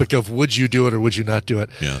the topic of would you do it or would you not do it?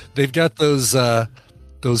 Yeah, they've got those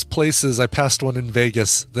places. I passed one in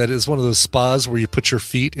Vegas that is one of those spas where you put your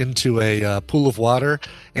feet into a pool of water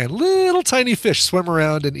and little tiny fish swim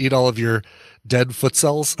around and eat all of your dead foot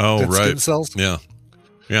cells. Skin cells. Yeah.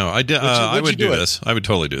 I did. I would do this. I would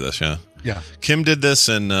totally do this. Yeah. Yeah. Kim did this,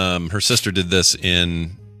 and her sister did this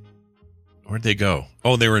in. Where'd they go?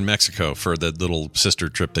 Oh, they were in Mexico for the little sister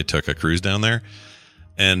trip. They took a cruise down there,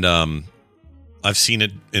 and I've seen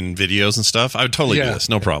it in videos and stuff. I would totally do this.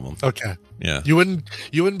 No problem. Okay. Yeah. You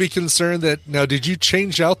wouldn't be concerned that now, did you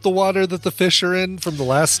change out the water that the fish are in from the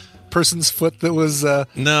last person's foot that was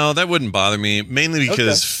No, that wouldn't bother me. Mainly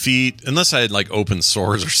because feet, unless I had like open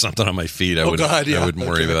sores or something on my feet, I wouldn't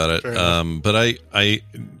worry about it. But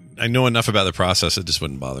I know enough about the process, it just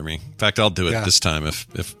wouldn't bother me. In fact, I'll do it this time if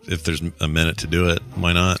there's a minute to do it.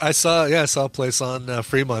 Why not? I saw a place on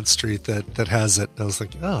Fremont Street that has it. I was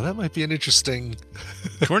like, oh, that might be an interesting.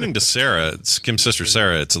 According to Sarah, it's Kim's sister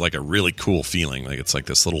Sarah, it's like a really cool feeling. Like it's like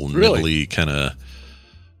this little nibbly kind of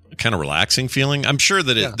relaxing feeling. I'm sure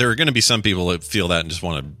that there are going to be some people that feel that and just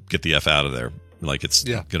want to get the F out of there. Like it's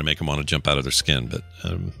going to make them want to jump out of their skin. But I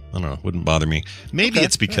don't know. It wouldn't bother me. Maybe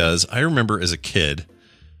it's because I remember as a kid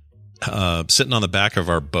sitting on the back of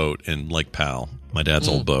our boat in Lake Powell, my dad's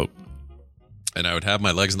old boat. And I would have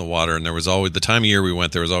my legs in the water. And there was always, the time of year we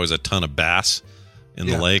went, there was always a ton of bass in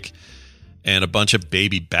the lake. And a bunch of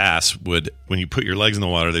baby bass would, when you put your legs in the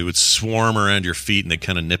water, they would swarm around your feet and they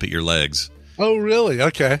kind of nip at your legs. Oh, really?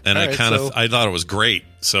 Okay. And I thought it was great.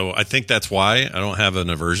 So I think that's why I don't have an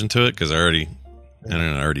aversion to it, because I already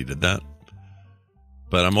did that.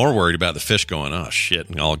 But I'm more worried about the fish going, oh shit,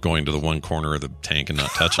 and all going to the one corner of the tank and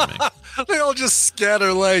not touching me. They all just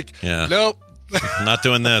scatter like, nope. Not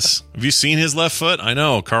doing this. Have you seen his left foot? I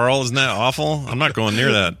know, Carl. Isn't that awful? I'm not going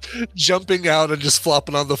near that. Jumping out and just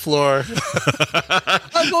flopping on the floor.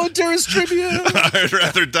 I'm going to his tribute. I'd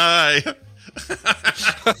rather die.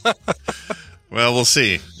 Well, we'll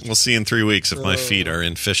see. We'll see in 3 weeks if my feet are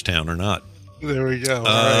in Fishtown or not. There we go. All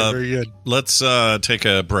right, very good. Let's take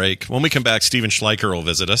a break. When we come back, Steven Schleicher will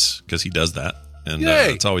visit us because he does that. And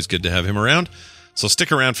it's always good to have him around. So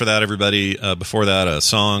stick around for that, everybody. Before that, a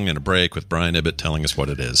song and a break with Brian Ibbett telling us what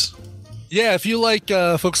it is. Yeah, if you like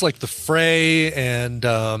folks like The Fray and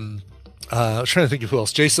I'm trying to think of who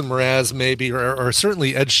else, Jason Mraz maybe, or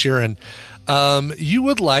certainly Ed Sheeran, you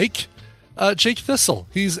would like Jake Thistle.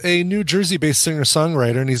 He's a New Jersey-based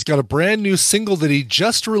singer-songwriter, and he's got a brand new single that he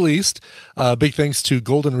just released. Big thanks to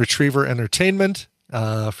Golden Retriever Entertainment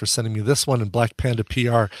for sending me this one, and Black Panda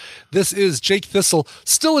PR. This is Jake Thistle,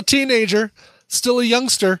 still a teenager, still a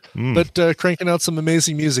youngster, but cranking out some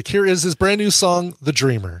amazing music. Here is his brand new song, The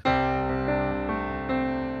Dreamer.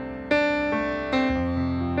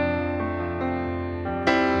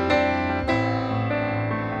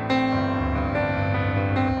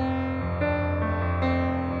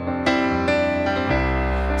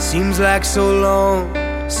 Seems like so long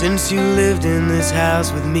since you lived in this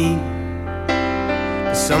house with me,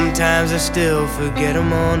 but sometimes I still forget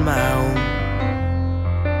I'm on my own.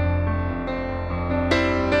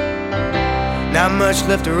 Not much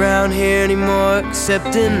left around here anymore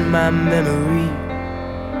except in my memory,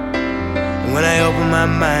 and when I open my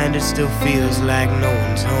mind it still feels like no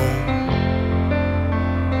one's home.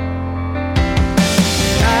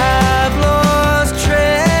 I've lost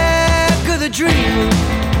track of the dream.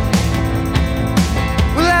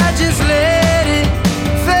 Well, I just let it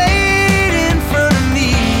fade in front of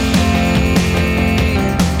me.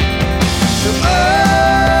 So,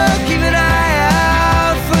 keep an eye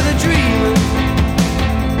out for the dreamer.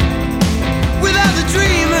 Without the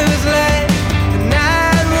dreamer's light, the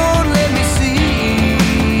night won't let me see.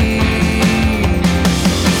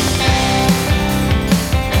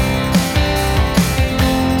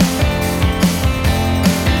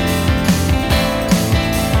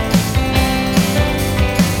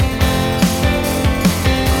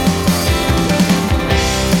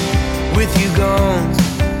 With you gone,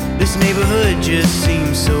 this neighborhood just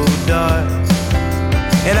seems so dark,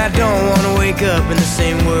 and I don't want to wake up in the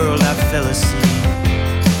same world I fell asleep.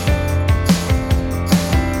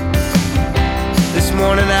 This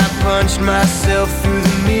morning I punched myself through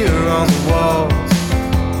the mirror on the wall,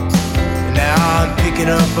 and now I'm picking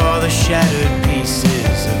up all the shattered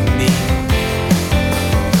pieces of me.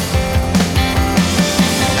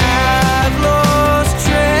 I've lost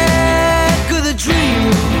track of the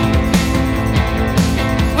dream.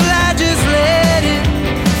 Just let it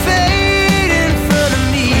fade in front of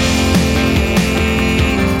me.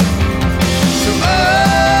 So,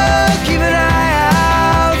 keep an eye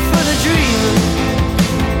out for the dreamer.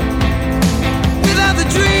 Without the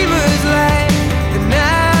dreamer's light, the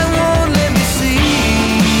night won't let me see.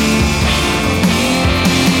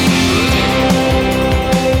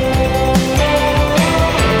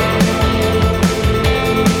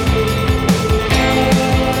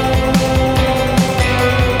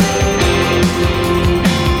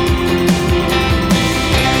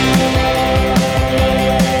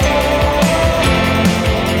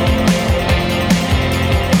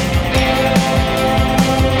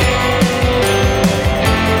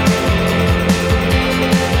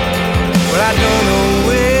 I don't know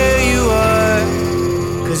where you are,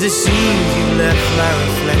 'cause it seems you left my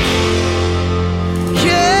reflection.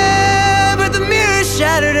 Yeah, but the mirror's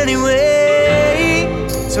shattered anyway,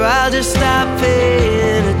 so I'll just stop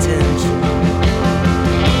paying attention.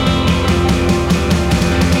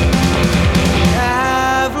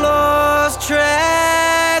 I've lost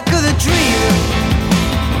track of the dream.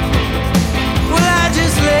 Well, I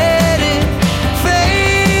just let it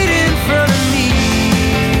fade in front of me.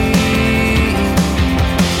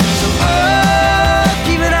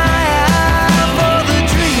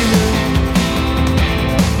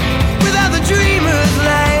 Dreamer's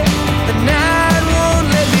light, the night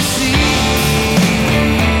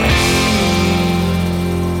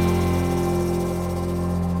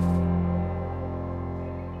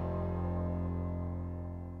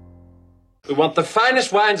We want the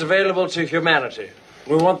finest wines available to humanity.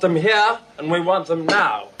 We want them here, and we want them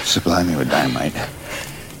now. Supply me with dynamite.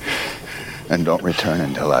 And don't return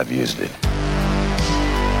until I've used it.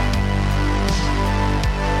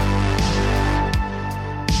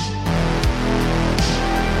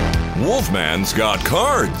 Wolfman's got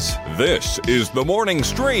cards. This is the morning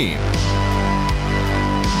stream.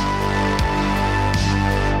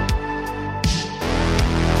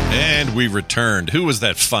 And we returned. Who was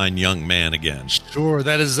that fine young man again? Sure,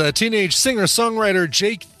 that is teenage singer-songwriter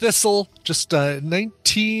Jake Thistle, just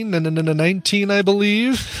 19, I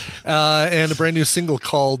believe, and a brand new single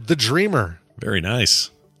called The Dreamer. Very nice.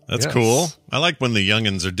 That's cool. I like when the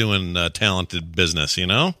youngins are doing talented business, you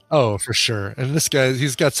know? Oh, for sure. And this guy,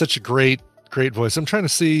 he's got such a great voice. I'm trying to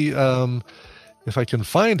see if I can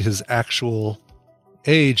find his actual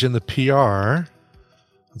age in the PR.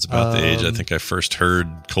 It's about the age I think I first heard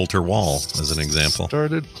Coulter Wall as an example.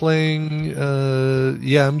 Started playing,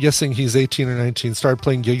 I'm guessing he's 18 or 19. Started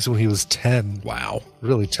playing gigs when he was 10. Wow.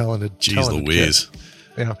 Really talented. Jeez Louise.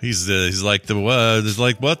 Kid. Yeah. He's like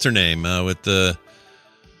what's her name with the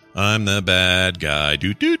I'm the bad guy.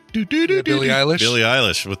 Billie Eilish. Billie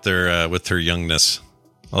Eilish with her youngness.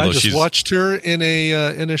 Although I just watched her in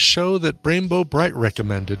a show that Rainbow Bright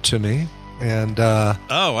recommended to me, and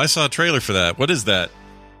I saw a trailer for that. What is that?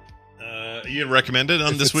 You recommend it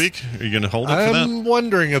on this week? Are you going to hold it for that? I'm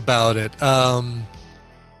wondering about it.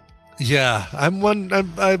 Yeah, I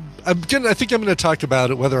think I'm going to talk about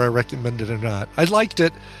it, whether I recommend it or not. I liked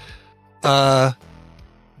it.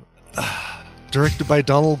 Directed by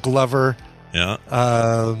Donald Glover. Yeah.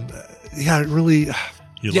 It really.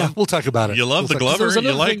 We'll talk about it. You love the Glover?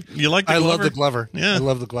 You like the Glover? I love the Glover. Yeah. I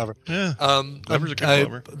love the Glover. Yeah. Glover's a good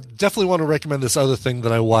Glover. I definitely want to recommend this other thing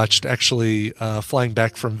that I watched, actually, flying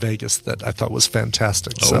back from Vegas, that I thought was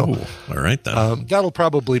fantastic. All right then. That'll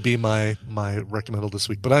probably be my recommendal this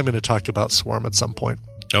week, but I'm going to talk about Swarm at some point.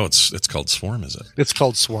 Oh, it's called Swarm, is it? It's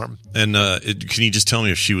called Swarm. And can you just tell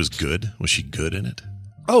me if she was good? Was she good in it?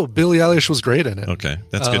 Oh, Billie Eilish was great in it. Okay,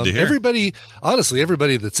 that's good to hear. Everybody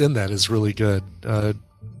that's in that is really good.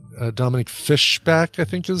 Dominic Fishback, I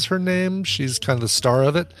think is her name. She's kind of the star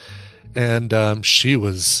of it. And she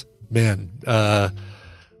was,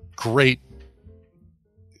 great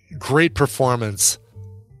performance.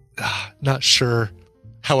 Not sure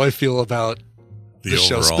how I feel about the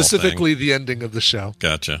show, specifically the ending of the show.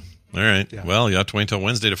 Gotcha. All right. Yeah. Well, you have to wait until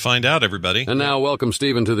Wednesday to find out, everybody. And now welcome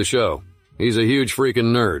Steven to the show. He's a huge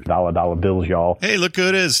freaking nerd. Dollar bills, y'all. Hey, look who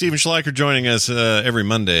it is. Steven Schleicher joining us every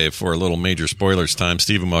Monday for a little major spoilers time.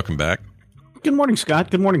 Steven, welcome back. Good morning, Scott.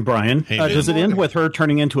 Good morning, Brian. Hey, does it end with her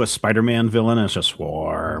turning into a Spider-Man villain as a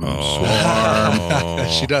Swarm?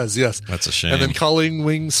 Oh. She does, yes. That's a shame. And then Calling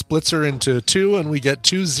Wing splits her into two, and we get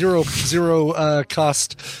 2 0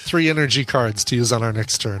 cost 3 energy cards to use on our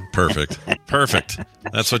next turn. Perfect.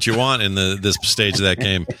 That's what you want in this stage of that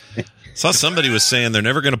game. Saw somebody was saying they're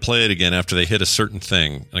never going to play it again after they hit a certain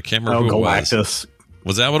thing. I can't remember who Galactus. It was.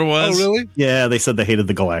 Was that what it was? Oh, really? Yeah, they said they hated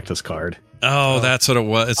the Galactus card. Oh, that's what it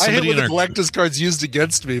was. It's I hate when the Galactus cards used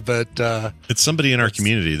against me, but it's somebody in our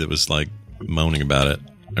community that was like moaning about it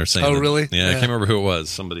or saying. Oh, that, really? Yeah, I can't remember who it was.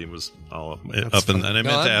 Somebody was all up and I meant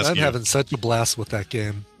to ask you. I'm having such a blast with that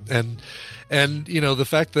game, and the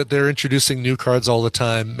fact that they're introducing new cards all the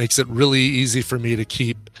time makes it really easy for me to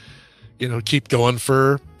keep going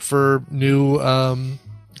for new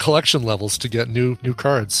collection levels to get new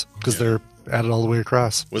cards because they're added all the way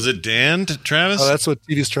across. Was it Dan Travis? Oh, that's what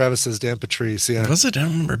TV's Travis says. Dan Patrice. Yeah. Was it? I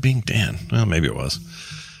don't remember being Dan. Well, maybe it was.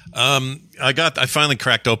 I finally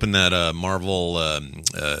cracked open that Marvel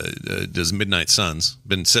does Midnight Suns.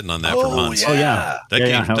 Been sitting on that for months. Yeah. Oh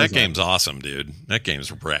yeah, that game's awesome, dude. That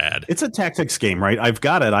game's rad. It's a tactics game, right? I've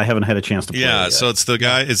got it. I haven't had a chance to play it yet. So it's the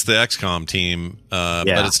XCOM team, but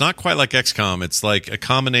it's not quite like XCOM. It's like a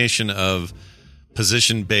combination of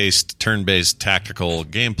position-based, turn-based tactical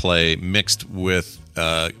gameplay mixed with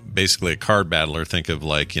basically a card battler. Think of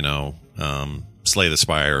like Slay the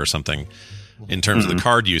Spire or something in terms of the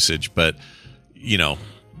card usage, but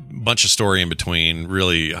bunch of story in between,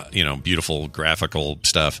 really beautiful graphical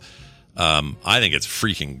stuff. I think it's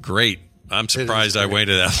freaking great. I'm surprised I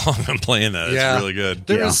waited that long on playing that. It's really good.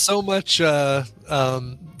 There is so much Dan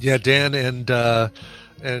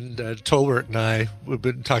and Tolbert and I have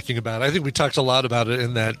been talking about it. I think we talked a lot about it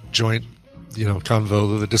in that joint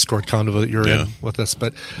convo, the Discord convo that you're in with us,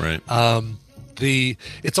 but right.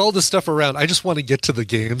 it's all the stuff around. I just want to get to the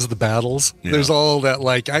games, the battles. Yeah. There's all that,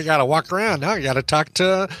 like, I got to walk around. Now I got to talk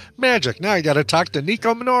to Magic. Now I got to talk to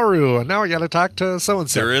Nico Minoru. And now I got to talk to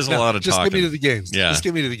so-and-so. There is a lot of just talking. Just give me to the games. Yeah. Just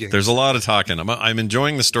give me to the games. There's a lot of talking. I'm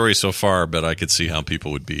enjoying the story so far, but I could see how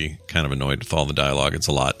people would be kind of annoyed with all the dialogue. It's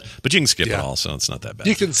a lot. But you can skip it all, so it's not that bad.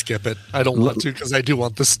 You can skip it. I don't want to because I do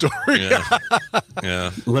want the story.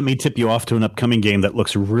 Yeah. Let me tip you off to an upcoming game that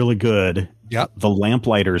looks really good. Yep. The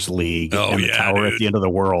Lamplighters League and the Tower at the End of the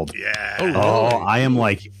World. Yeah. I am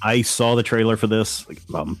like, I saw the trailer for this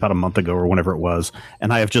about a month ago or whenever it was,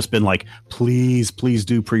 and I have just been like, please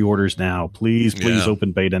do pre-orders now. Please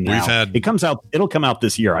open beta now. It'll come out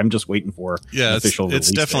this year. I'm just waiting for an official release.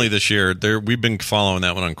 It's definitely date. this year. We've been following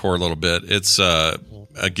that one on Core a little bit. It's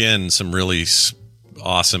again some really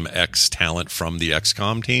awesome X talent from the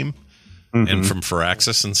XCOM team. And from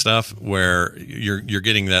Firaxis and stuff, where you're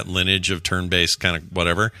getting that lineage of turn-based kind of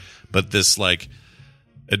whatever, but this like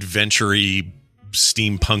adventure-y,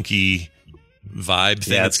 steampunky vibe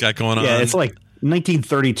thing it's got going on. Yeah, it's like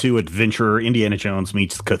 1932 adventure, Indiana Jones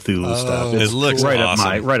meets Cthulhu stuff. It looks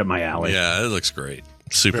awesome. right up my alley. Yeah, it looks great.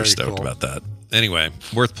 Super stoked about that. Anyway,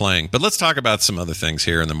 worth playing. But let's talk about some other things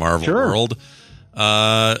here in the Marvel world.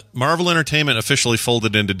 Marvel Entertainment officially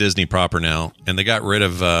folded into Disney proper now, and they got rid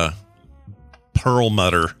of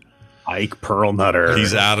Perlmutter. Ike Perlmutter.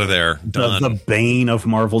 He's out of there. Done. The bane of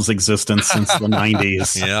Marvel's existence since the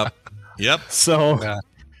 90s. Yep.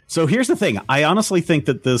 So here's the thing. I honestly think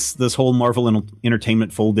that this whole Marvel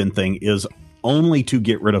Entertainment fold-in thing is only to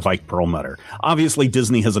get rid of Ike Perlmutter. Obviously,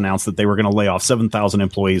 Disney has announced that they were going to lay off 7,000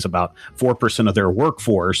 employees, about 4% of their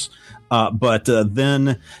workforce. But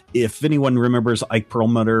then, if anyone remembers, Ike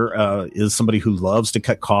Perlmutter is somebody who loves to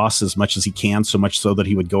cut costs as much as he can, so much so that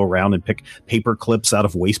he would go around and pick paper clips out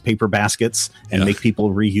of waste paper baskets and make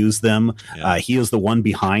people reuse them. He is the one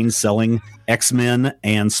behind selling X-Men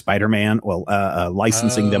and Spider-Man,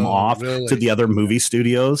 licensing them off to the other movie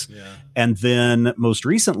studios. And then most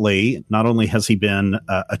recently, not only has he been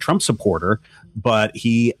a Trump supporter, but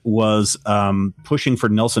he was pushing for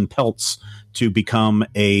Nelson Peltz to become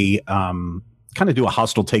a kind of do a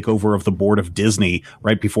hostile takeover of the board of Disney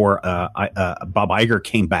right before Bob Iger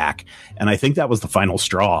came back. And I think that was the final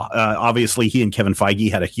straw. Obviously, he and Kevin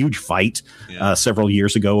Feige had a huge fight several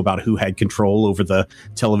years ago about who had control over the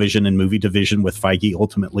television and movie division, with Feige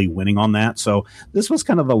ultimately winning on that. So this was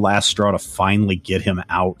kind of the last straw to finally get him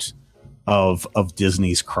out of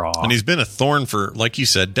Disney's craw. And he's been a thorn for, like you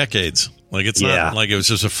said, decades. Like, it's not like it was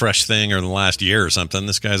just a fresh thing or the last year or something.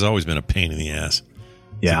 This guy's always been a pain in the ass.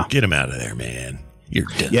 Yeah. So get him out of there, man. You're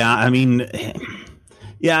done. Yeah, I mean,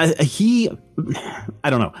 I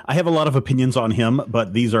don't know. I have a lot of opinions on him,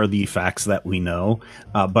 but these are the facts that we know.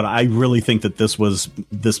 But I really think that this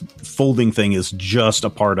folding thing is just a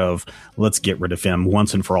part of, let's get rid of him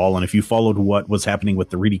once and for all. And if you followed what was happening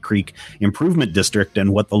with the Reedy Creek Improvement District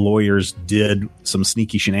and what the lawyers did, some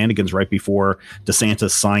sneaky shenanigans right before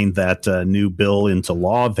DeSantis signed that new bill into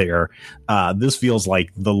law there, this feels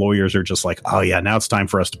like the lawyers are just like, oh yeah, now it's time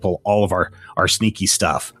for us to pull all of our sneaky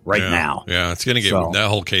stuff now. Yeah, it's going to get, that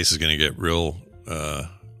whole case is going to get real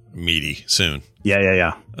meaty soon.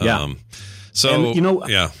 Yeah. So, and,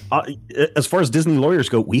 as far as Disney lawyers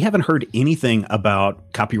go, we haven't heard anything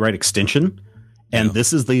about copyright extension. And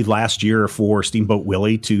this is the last year for Steamboat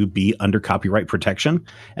Willie to be under copyright protection.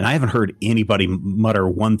 And I haven't heard anybody mutter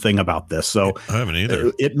one thing about this. So I haven't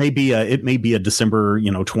either. It may be a December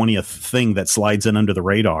 20th thing that slides in under the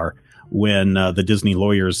radar when the Disney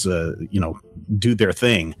lawyers do their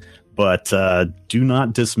thing. But do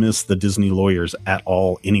not dismiss the Disney lawyers at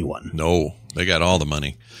all, anyone. No, they got all the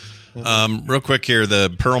money. Real quick here,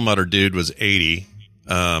 the Perlmutter dude was 80.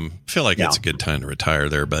 Feel like it's a good time to retire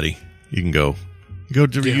there, buddy. You can go to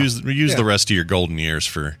reuse the rest of your golden years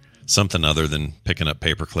for something other than picking up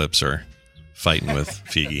paper clips or fighting with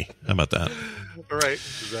Feige. How about that? Right,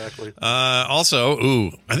 exactly.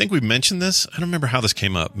 Also, I think we mentioned this. I don't remember how this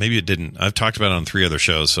came up. Maybe it didn't. I've talked about it on 3 other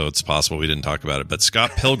shows, so it's possible we didn't talk about it. But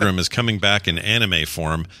Scott Pilgrim is coming back in anime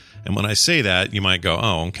form. And when I say that, you might go,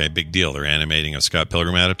 oh, okay, big deal. They're animating a Scott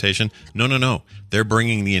Pilgrim adaptation. No. They're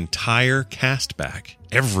bringing the entire cast back.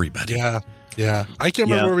 Everybody. Yeah. I can't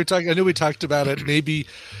remember where we talked. I knew we talked about it. Maybe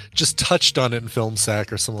just touched on it in Film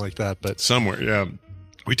Sack or something like that. But somewhere, yeah.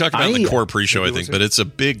 We talked about it in the core pre-show, I think, but it's a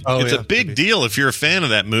big big deal if you're a fan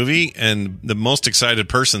of that movie. And the most excited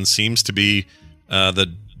person seems to be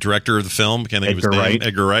the director of the film. Can't think of his name.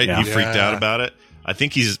 Edgar Wright. Yeah. He freaked out about it. I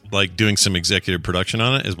think he's like doing some executive production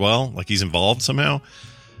on it as well. Like he's involved somehow.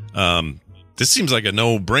 This seems like a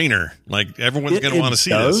no-brainer. Like everyone's going to want to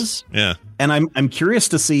see this. Yeah. And I'm curious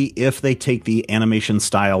to see if they take the animation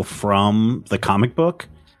style from the comic book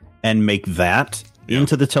and make that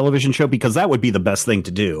into the television show, because that would be the best thing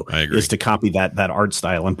to do. I agree. Is to copy that art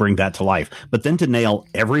style and bring that to life. But then to nail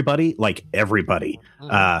everybody,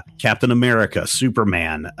 Captain America,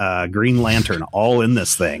 Superman, Green Lantern, all in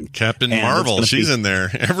this thing. Captain Marvel, she's in there.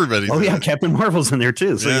 Everybody's in there. Captain Marvel's in there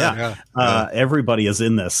too. So everybody is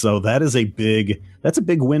in this. So that's a big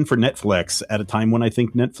win for Netflix at a time when I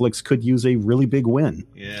think Netflix could use a really big win.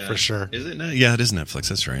 Yeah, for sure. Is it? Yeah, it is Netflix.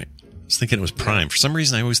 That's right. I was thinking it was Prime. For some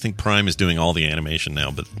reason, I always think Prime is doing all the animation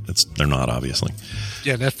now, but they're not, obviously.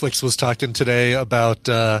 Yeah, Netflix was talking today about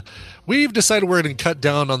we've decided we're going to cut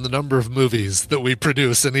down on the number of movies that we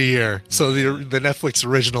produce in a year. So the Netflix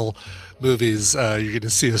original movies, you're going to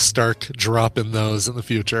see a stark drop in those in the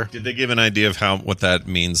future. Did they give an idea of what that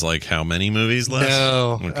means? Like how many movies less?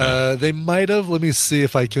 No, okay. They might have. Let me see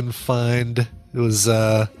if I can find. It was.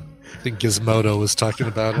 I think Gizmodo was talking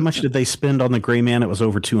about it. How much did they spend on The Gray Man? It was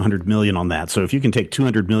over $200 million on that. So if you can take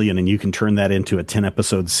 $200 million and you can turn that into a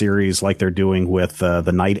 10-episode series like they're doing with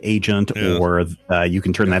The Night Agent, or you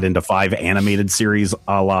can turn that into 5 animated series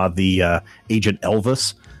a la the Agent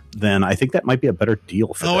Elvis, then I think that might be a better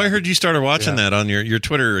deal for them. I heard you started watching that on your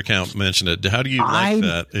Twitter account, mentioned it. How do you like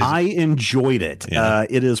that? I enjoyed it. Yeah.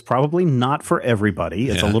 It is probably not for everybody.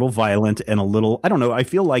 It's a little violent and a little, I don't know, I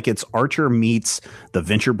feel like it's Archer meets the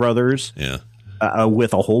Venture Brothers. Yeah.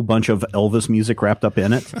 With a whole bunch of Elvis music wrapped up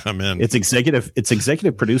in it. I'm in. It's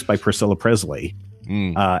executive produced by Priscilla Presley.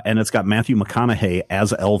 And it's got Matthew McConaughey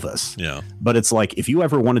as Elvis. Yeah. But it's like, if you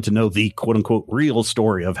ever wanted to know the quote unquote real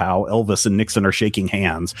story of how Elvis and Nixon are shaking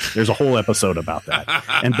hands, there's a whole episode about that.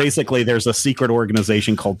 And basically there's a secret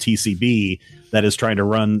organization called TCB that is trying to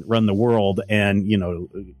run the world. And,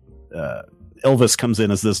 Elvis comes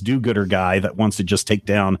in as this do-gooder guy that wants to just take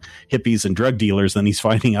down hippies and drug dealers. Then he's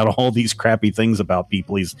finding out all these crappy things about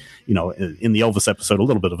people. He's, in the Elvis episode, a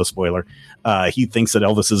little bit of a spoiler. He thinks that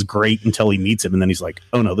Elvis is great until he meets him. And then he's like,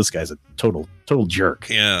 oh no, this guy's a total jerk.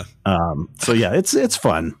 Yeah. So yeah, it's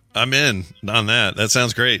fun. I'm in on that. That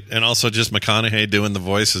sounds great. And also just McConaughey doing the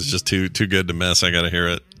voice is just too good to miss. I got to hear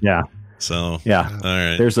it. Yeah. So, yeah. All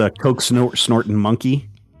right. There's a coke snorting monkey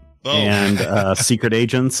and secret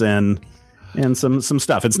agents and some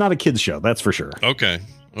stuff. It's not a kids show, that's for sure. Okay.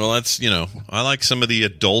 Well, that's, I like some of the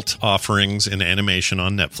adult offerings in animation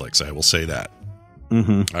on Netflix. I will say that.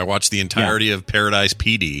 Mm-hmm. I watched the entirety of Paradise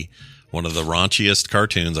PD, one of the raunchiest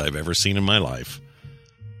cartoons I've ever seen in my life,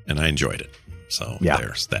 and I enjoyed it. So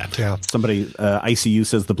there's that. Yeah. Somebody, ICU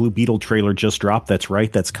says the Blue Beetle trailer just dropped. That's right.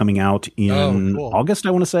 That's coming out in August,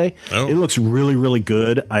 I want to say. Oh. It looks really, really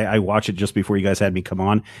good. I watched it just before you guys had me come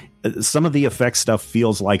on. Some of the effects stuff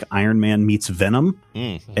feels like Iron Man meets Venom,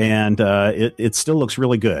 and it still looks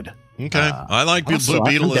really good. Okay. I like Blue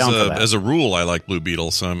Beetle as a rule. I like Blue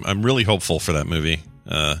Beetle, so I'm really hopeful for that movie.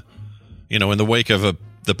 In the wake of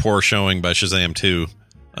the poor showing by Shazam 2,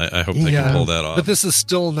 I hope they can pull that off. But this is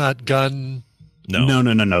still not Gunn.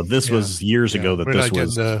 No. This was years ago that this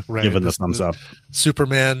was given the thumbs up.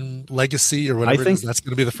 Superman Legacy or whatever. I think that's going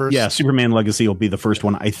to be the first. Yeah, Superman Legacy will be the first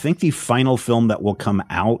one. I think the final film that will come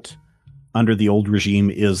out under the old regime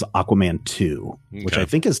is Aquaman 2, which I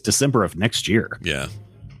think is December of next year. Yeah.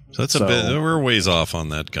 So that's a bit. We're ways off on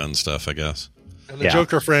that gun stuff, I guess. And the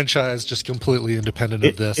Joker franchise just completely independent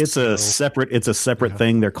of this. It's a separate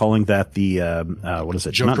thing. They're calling that the what is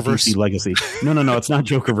it? Jokerverse? Not DC Legacy. No, it's not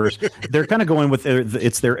Jokerverse. They're kind of going with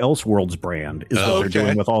it's their Elseworlds brand is what they're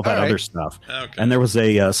doing with all that other stuff. Okay. And there was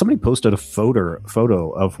somebody posted a photo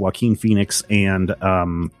of Joaquin Phoenix and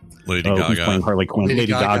Lady Gaga. Who's playing Harley Quinn? Lady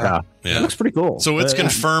Gaga. Yeah. It looks pretty cool. So it's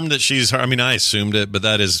confirmed that she's. I mean, I assumed it, but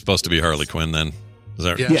that is supposed to be Harley Quinn then. Is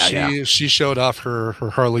that she showed off her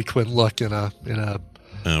Harley Quinn look in a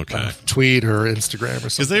tweet or Instagram or something.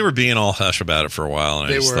 Because they were being all hush about it for a while,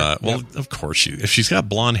 and I just thought, well, of course, if she's got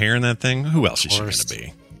blonde hair in that thing, who else is she going to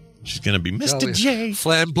be? She's going to be Mr. J.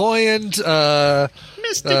 Flamboyant,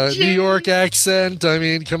 Mr. J. New York accent. I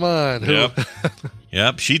mean, come on.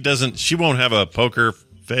 Yep. She won't have a poker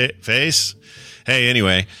face. Hey,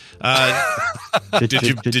 anyway.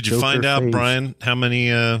 Did you find out, Brian, how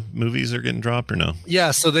many movies are getting dropped or no?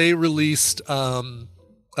 Yeah, so they released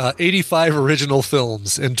 85 original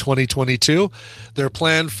films in 2022. Their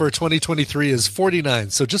plan for 2023 is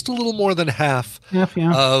 49, so just a little more than half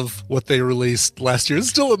of what they released last year. It's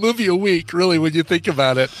still a movie a week, really, when you think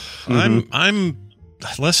about it. I'm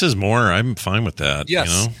less is more. I'm fine with that.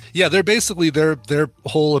 Yes. Yeah, they're basically their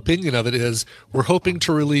whole opinion of it is we're hoping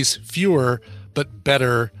to release fewer but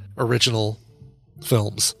better original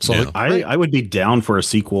films. So I would be down for a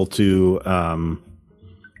sequel to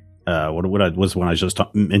what was one I was just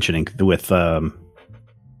mentioning with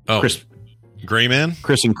Chris. Gray Man?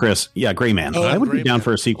 Chris and Chris. Yeah, Gray Man. I would be down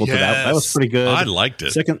for a sequel to that. That was pretty good. I liked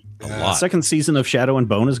it a lot. Second season of Shadow and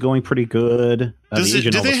Bone is going pretty good.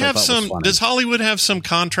 Does Hollywood have some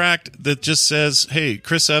contract that just says, hey,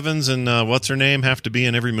 Chris Evans and what's her name have to be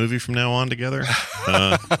in every movie from now on together?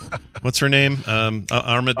 What's her name?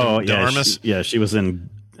 Arma de Armas? She was in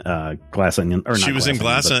Glass Onion. Or she was in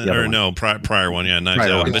Glass Onion, or no, prior one, Knives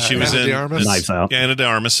Out. But she was in Knives Out. Anna de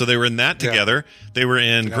Armas. So they were in that together. They were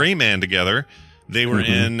in Gray Man together. They were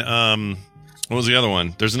in what was the other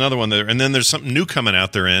one? There's another one there, and then there's something new coming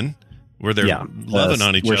out they're in where they're loving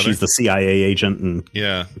on each where other. She's the CIA agent, and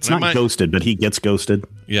it's not ghosted, but he gets ghosted.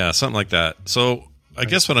 Yeah, something like that. So I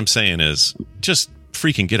guess what I'm saying is just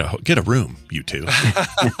freaking get a room, you two.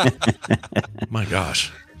 My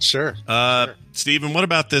gosh. Sure. Steven, what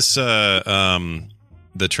about this? The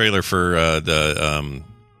trailer for the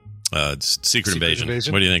Secret Invasion.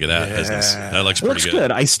 What do you think of that business? That looks pretty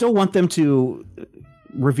good. I still want them to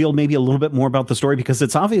reveal maybe a little bit more about the story, because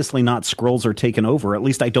it's obviously not Skrulls are taken over. At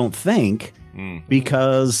least I don't think,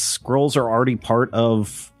 because Skrulls are already part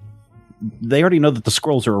of. They already know that the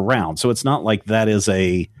Skrulls are around, so it's not like that is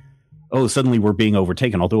suddenly we're being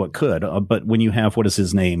overtaken, although it could. But when you have, what is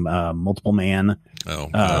his name? Multiple Man.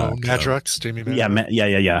 Madrox, Jamie Madrox.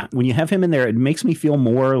 Yeah. When you have him in there, it makes me feel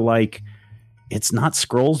more like it's not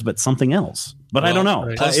Skrulls, but something else. But I don't know.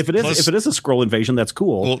 Right. If it is a Skrull invasion, that's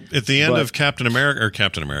cool. Well, at the end of Captain Marvel,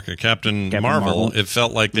 it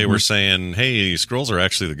felt like they were saying, "Hey, Skrulls are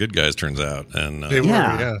actually the good guys." Turns out, and they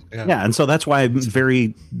were, and so that's why I'm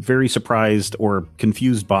very, very surprised or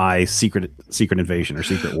confused by Secret Invasion or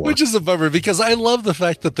Secret War, which is a bummer, because I love the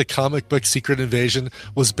fact that the comic book Secret Invasion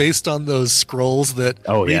was based on those Skrulls that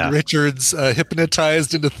Reed Richards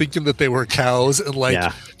hypnotized into thinking that they were cows, and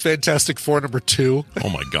Fantastic Four #2. Oh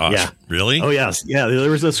my gosh, really? Oh yeah. Yeah,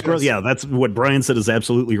 there was a Skrull. Yes. Yeah, that's what Brian said is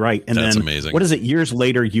absolutely right. And that's then, amazing. What is it? Years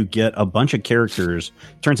later, you get a bunch of characters.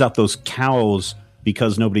 Turns out those cows,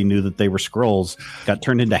 because nobody knew that they were Skrulls, got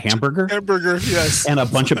turned into hamburger. Yes. And a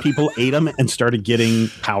bunch of people ate them and started getting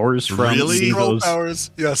powers from Skrull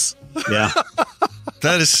powers. Yes. Yeah.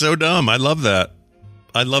 That is so dumb. I love that.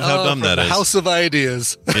 I love how dumb that is. House of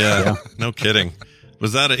Ideas. Yeah. No kidding.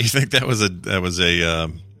 Was that? You think that was a? That was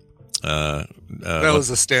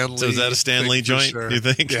a Stan Lee. So is that a Stan Lee joint? Sure. You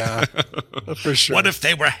think? Yeah, for sure. What if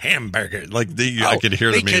they were hamburgers? I could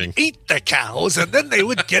hear the meeting. They could eat the cows, and then they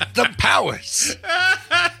would get them powers.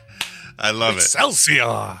 I love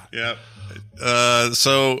Excelsior. Yep.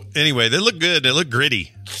 So anyway, they look good. They look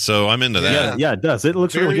gritty. So I'm into that. Yeah, it does. It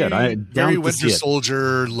looks really good. Very Winter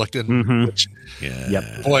Soldier looking. Which,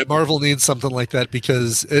 Boy, Marvel needs something like that,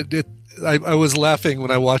 because I was laughing when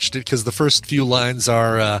I watched it, because the first few lines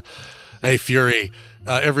are, "Hey Fury,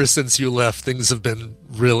 ever since you left, things have gotten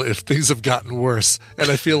worse." And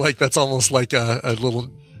I feel like that's almost like a little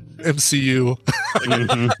MCU,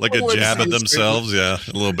 like a jab at themselves. Yeah,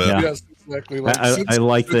 a little bit. Yeah. Yes, exactly. I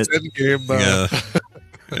like that.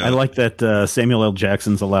 I like that Samuel L.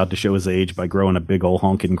 Jackson's allowed to show his age by growing a big old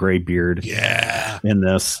honking gray beard. Yeah, in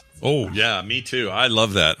this. Oh, yeah, me too. I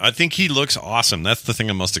love that. I think he looks awesome. That's the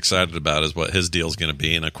thing I'm most excited about, is what his deal is going to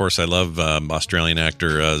be. And, of course, I love Australian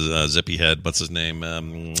actor Zippy Head. What's his name?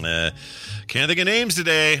 Can't think of names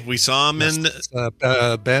today. We saw him in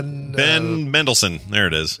Ben Mendelsohn. There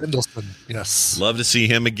it is. Mendelsohn, yes. Love to see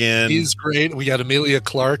him again. He's great. We got Emilia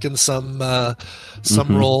Clarke in some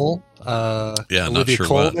role. Olivia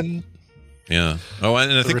Colman. What. Yeah. Oh,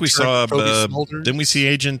 and I think we saw. Didn't we see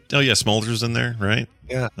Agent? Oh, yeah, Smulders in there, right?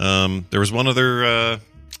 Yeah. There was one other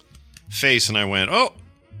face, and I went,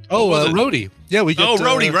 Rhodey. Yeah, we got.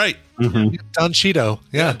 Rhodey, right? Don Cheeto.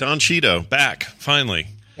 Yeah, Don Cheeto back finally.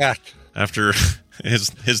 Back after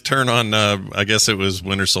his turn on. I guess it was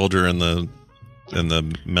Winter Soldier and the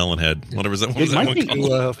Melonhead. Whatever that was. That one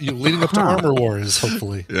called? Leading up to Armor Wars,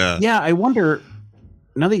 hopefully. Yeah. Yeah, I wonder.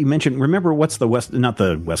 Now that you mentioned, remember what's the not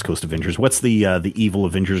the West Coast Avengers? What's the evil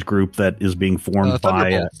Avengers group that is being formed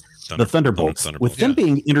by the Thunderbolts? With them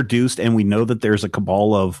being introduced, and we know that there's a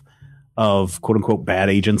cabal of quote unquote bad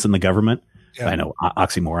agents in the government. Yeah. I know,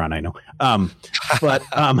 oxymoron. I know, but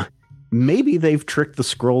maybe they've tricked the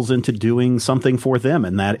Skrulls into doing something for them,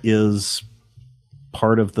 and that is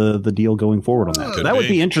part of the deal going forward on that. So that would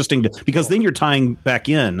be interesting because then you're tying back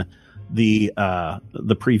in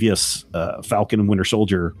the previous Falcon and Winter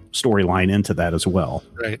Soldier storyline into that as well.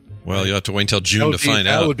 Right. Well, you have to wait until June to find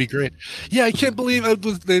out. That would be great. Yeah, I can't believe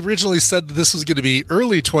they originally said that this was going to be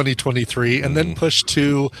early 2023 and then pushed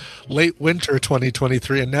to late winter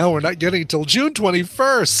 2023, and now we're not getting it till June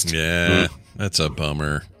 21st. Yeah, that's a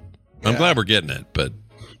bummer. I'm glad we're getting it, but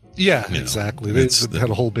exactly. They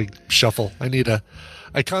had a whole big shuffle.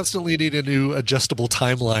 I constantly need a new adjustable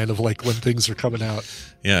timeline of like when things are coming out.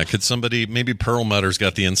 Yeah, could somebody, maybe Perlmutter's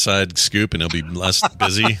got the inside scoop and he'll be less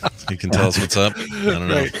busy. He can tell us what's up. I don't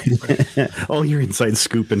know. All your inside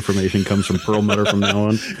scoop information comes from Perlmutter from now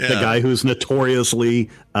on. Yeah. The guy who's notoriously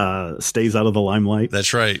stays out of the limelight.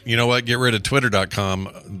 That's right. You know what? Get rid of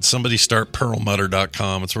Twitter.com. Somebody start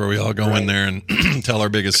Perlmutter.com. It's where we all go in there and tell our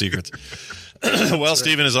biggest secrets. Well,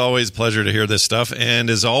 Stephen, as always, pleasure to hear this stuff.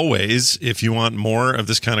 And as always, if you want more of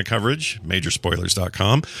this kind of coverage,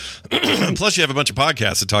 majorspoilers.com. Plus, you have a bunch of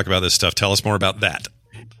podcasts that talk about this stuff. Tell us more about that.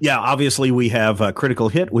 Yeah, obviously we have Critical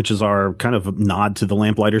Hit, which is our kind of nod to the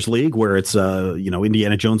Lamplighters League, where it's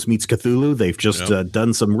Indiana Jones meets Cthulhu. They've just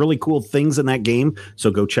done some really cool things in that game,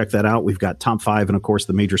 so go check that out. We've got Top 5 and, of course,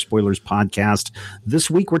 the Major Spoilers podcast. This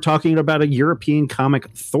week we're talking about a European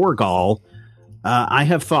comic, Thorgal. I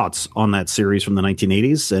have thoughts on that series from the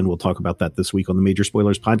 1980s, and we'll talk about that this week on the Major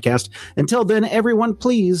Spoilers podcast. Until then, everyone,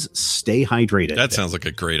 please stay hydrated. That sounds like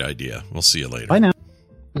a great idea. We'll see you later. Bye now.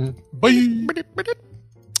 Bye.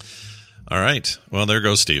 All right. Well, there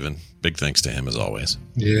goes Steven. Big thanks to him, as always.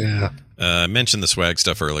 Yeah. I mentioned the swag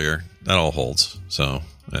stuff earlier. That all holds. So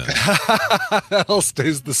that all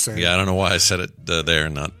stays the same. Yeah, I don't know why I said it there,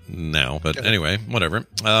 not now. But anyway, whatever.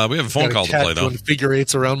 We have a phone call to play, though. Figure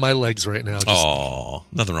 8s around my legs right now. Oh,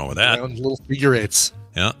 nothing wrong with that. Little figure 8s.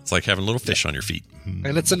 Yeah, it's like having little fish on your feet.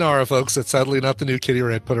 And it's Inara, folks. It's sadly not the new Kitty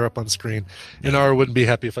Red. Put her up on screen. Inara wouldn't be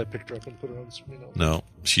happy if I picked her up and put her on screen. No,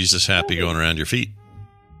 she's just happy going around your feet.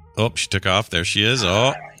 Oh, she took off. There she is.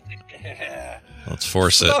 Oh. Let's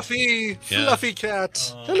force Fluffy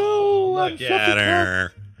cat. Oh, hello. Look at her.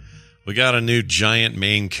 Cat. We got a new giant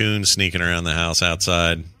Maine Coon sneaking around the house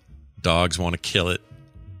outside. Dogs want to kill it.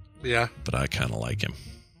 Yeah. But I kind of like him.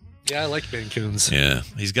 Yeah, I like Maine Coons. Yeah.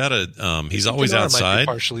 He's got a, he's always outside. Might be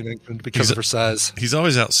partially Maine Coon because of her size. He's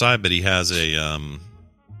always outside, but he has a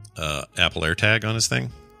Apple AirTag on his thing.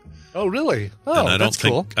 Oh, really? Oh, that's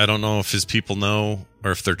cool. I don't know if his people know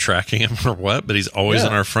or if they're tracking him or what, but he's always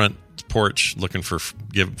on our front porch looking for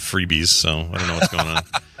freebies, so I don't know what's going on.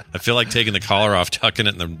 I feel like taking the collar off, tucking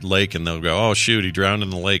it in the lake, and they'll go, oh, shoot, he drowned in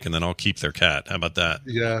the lake, and then I'll keep their cat. How about that?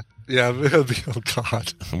 Yeah. Oh,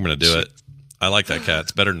 God. I'm going to do it. I like that cat.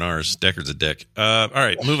 It's better than ours. Deckard's a dick. All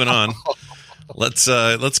right, moving on. Let's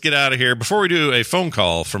get out of here. Before we do a phone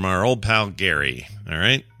call from our old pal Gary, all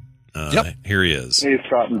right? Here he is. Hey,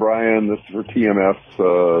 Scott and Brian. This is for TMS.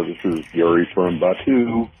 This is Gary from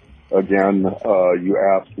Batu. Again, you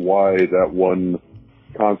asked why that one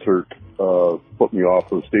concert put me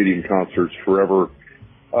off of stadium concerts forever.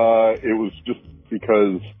 It was just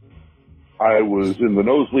because I was in the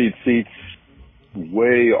nosebleed seats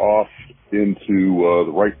way off into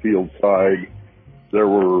the right field side. There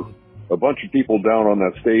were a bunch of people down on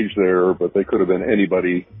that stage there, but they could have been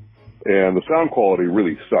anybody. And the sound quality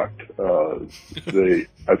really sucked.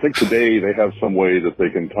 I think today they have some way that they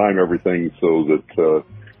can time everything so that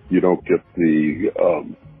you don't get the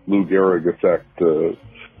Lou Gehrig effect.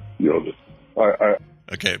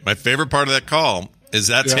 Okay, my favorite part of that call is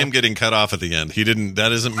that's him getting cut off at the end. He didn't.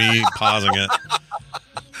 That isn't me pausing it.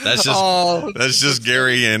 That's just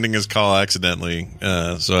Gary ending his call accidentally.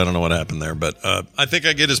 So I don't know what happened there, but I think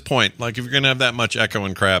I get his point. Like if you're gonna have that much echo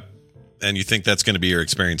and crap, and you think that's going to be your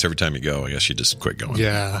experience every time you go, I guess you just quit going.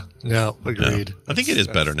 Yeah, no, agreed. Yeah. I think it is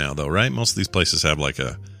better now, though, right? Most of these places have like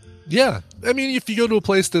a... Yeah, I mean, if you go to a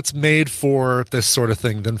place that's made for this sort of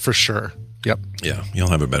thing, then for sure. Yep. Yeah,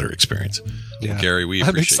 you'll have a better experience. Yeah. Well, Gary, we I'm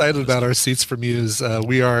appreciate excited about our seats for Muse.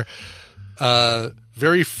 We are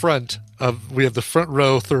very front of... We have the front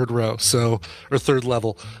row, third row, or third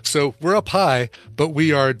level. So we're up high, but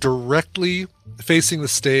we are directly facing the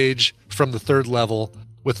stage from the third level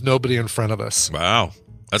with nobody in front of us. Wow.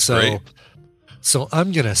 That's great. So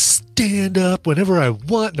I'm going to stand up whenever I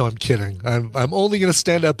want. No, I'm kidding. I'm only going to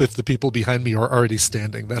stand up if the people behind me are already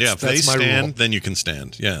standing. If they stand, then you can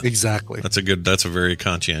stand. Yeah. Exactly. That's a very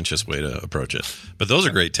conscientious way to approach it. But those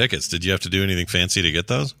are great tickets. Did you have to do anything fancy to get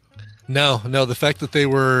those? No. The fact that they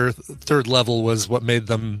were third level was what made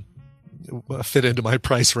them fit into my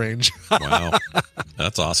price range. Wow.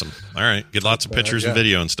 That's awesome. All right. Get lots of pictures and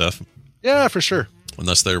video and stuff. Yeah, for sure.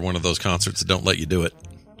 Unless they're one of those concerts that don't let you do it.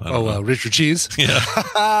 Richard Cheese? Yeah.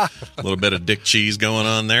 A little bit of Dick Cheese going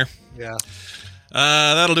on there. Yeah.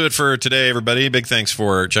 That'll do it for today, everybody. Big thanks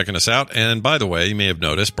for checking us out. And by the way, you may have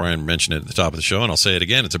noticed, Brian mentioned it at the top of the show, and I'll say it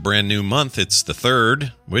again. It's a brand new month. It's the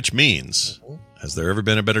 3rd, which means, has there ever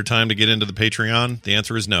been a better time to get into the Patreon? The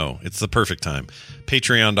answer is no. It's the perfect time.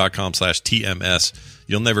 Patreon.com/TMS.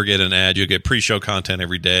 You'll never get an ad. You'll get pre-show content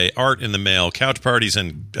every day, art in the mail, couch parties,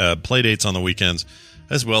 and play dates on the weekends,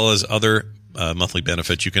 as well as other monthly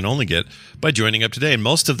benefits you can only get by joining up today. And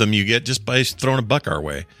most of them you get just by throwing a buck our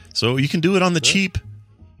way. So you can do it on the cheap.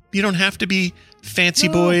 You don't have to be fancy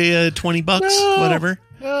boy, $20, whatever.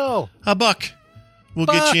 No. A buck. We'll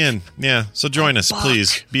get you in. Yeah. So join us,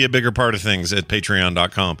 please. Be a bigger part of things at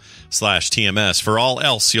patreon.com/TMS. For all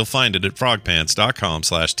else, you'll find it at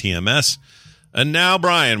frogpants.com/TMS. And now,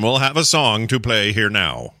 Brian, we'll have a song to play here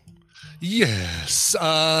now. Yes.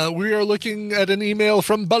 We are looking at an email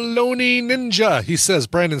from Baloney Ninja. He says,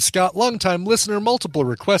 Brandon Scott, longtime listener, multiple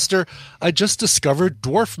requester. I just discovered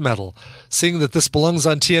dwarf metal. Seeing that this belongs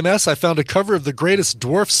on TMS, I found a cover of the greatest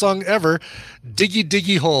dwarf song ever, Diggy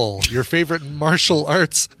Diggy Hole. Your favorite martial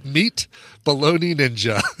arts meet Baloney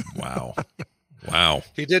Ninja. Wow. Wow.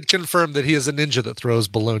 He did confirm that he is a ninja that throws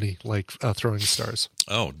baloney, like throwing stars.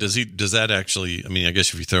 Oh, does that actually, I mean, I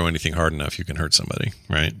guess if you throw anything hard enough, you can hurt somebody,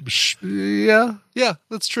 right? Yeah,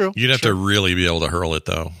 that's true. You'd have to really be able to hurl it,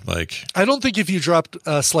 though. Like, I don't think if you dropped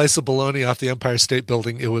a slice of bologna off the Empire State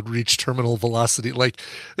Building, it would reach terminal velocity. Like,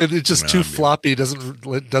 it's just too floppy.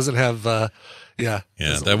 Doesn't have... Yeah,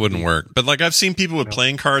 that wouldn't work. But like I've seen people with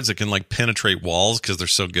playing cards that can like penetrate walls because they're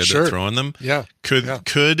so good at throwing them. Yeah.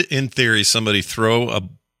 Could in theory somebody throw a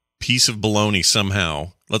piece of bologna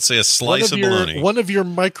somehow? Let's say a slice of bologna. One of your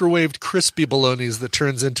microwaved crispy bolognas that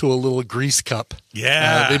turns into a little grease cup.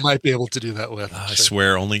 Yeah. They might be able to do that with. I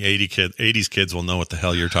swear only 80s kids will know what the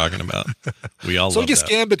hell you're talking about. We all so love I guess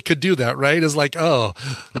that. Gambit could do that, right? It's like, oh,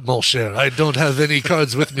 bullshit. I don't have any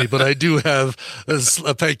cards with me, but I do have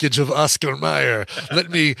a package of Oscar Mayer. Let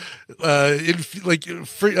me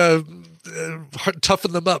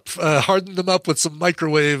toughen them up, harden them up with some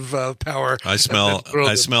microwave power. I smell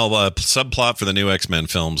a subplot for the new X-Men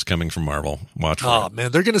films coming from Marvel. Watch for it. Oh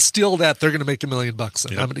man, they're going to steal that. They're going to make $1 million,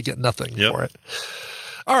 and I'm going to get nothing for it.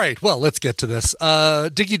 All right, well, let's get to this.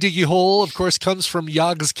 Diggy Diggy Hole, of course, comes from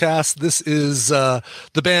Yogg's Cast. This is the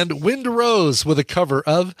band Wind Rose with a cover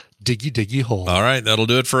of Diggy Diggy Hole. All right, that'll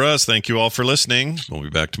do it for us. Thank you all for listening. We'll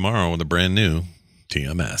be back tomorrow with a brand new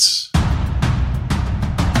TMS.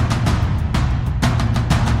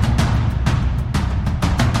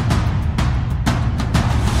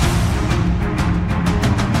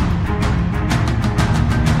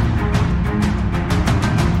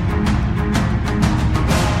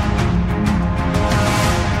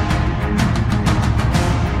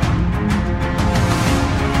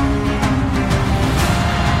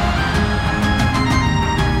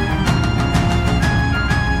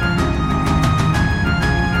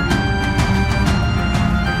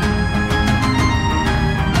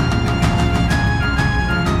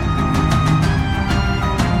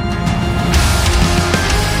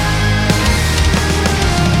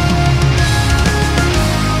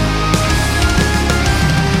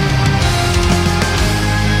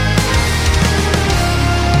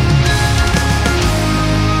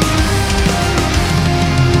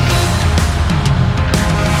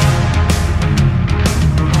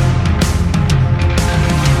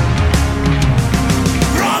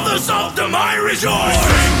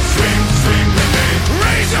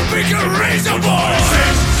 Your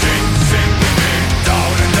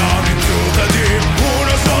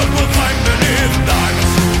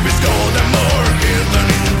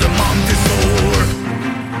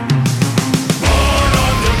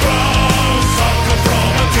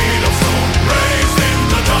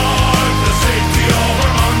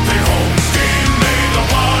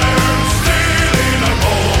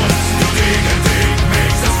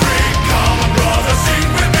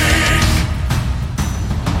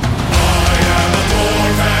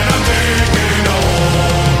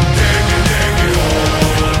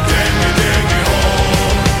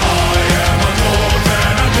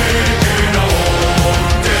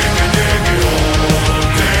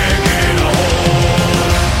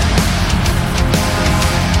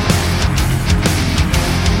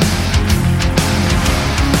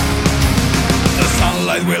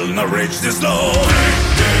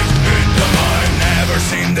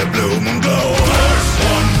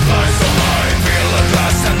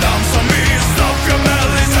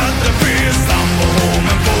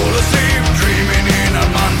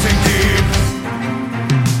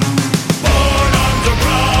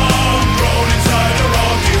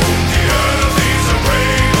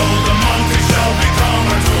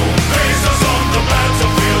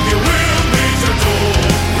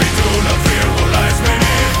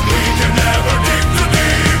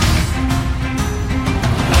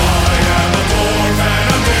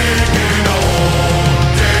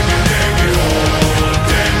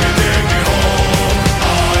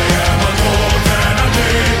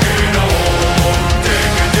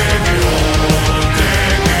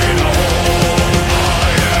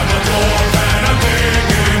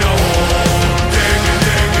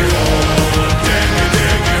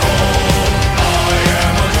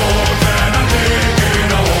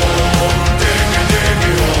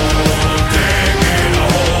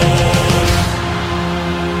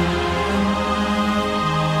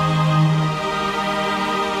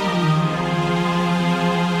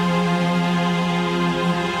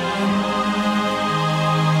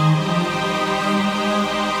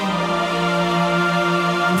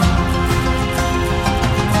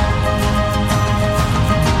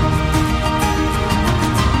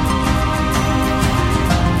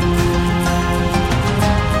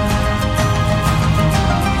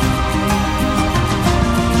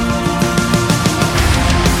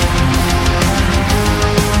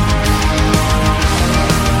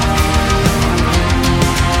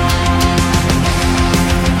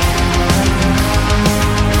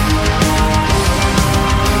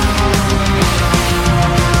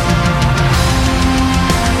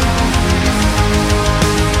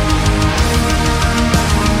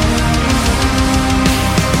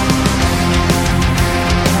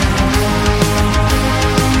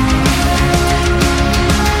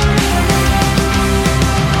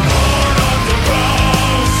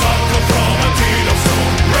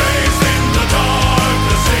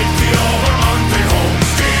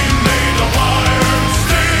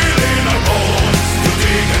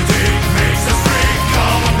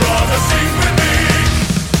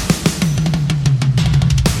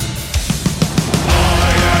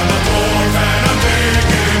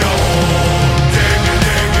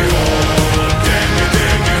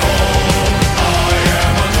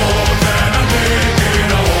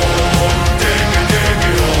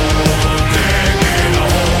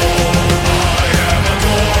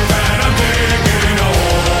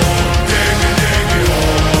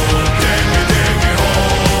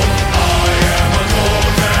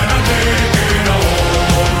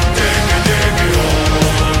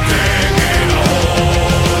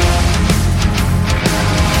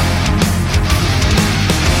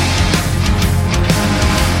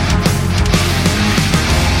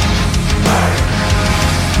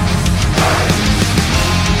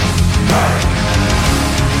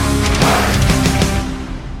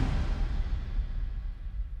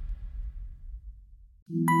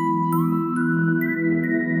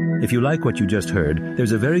you like what you just heard,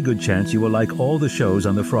 there's a very good chance you will like all the shows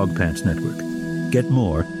on the Frog Pants Network. Get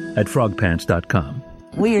more at frogpants.com.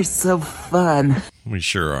 We're so fun. We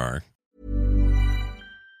sure are.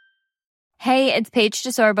 Hey, it's Paige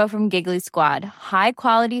DeSorbo from Giggly Squad. High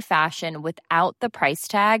quality fashion without the price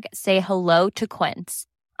tag. Say hello to Quince.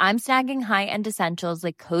 I'm snagging high-end essentials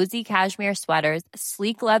like cozy cashmere sweaters,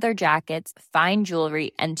 sleek leather jackets, fine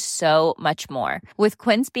jewelry, and so much more. With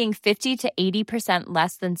Quince being 50 to 80%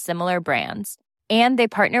 less than similar brands. And they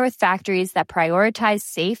partner with factories that prioritize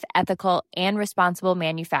safe, ethical, and responsible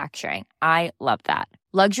manufacturing. I love that.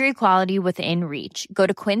 Luxury quality within reach. Go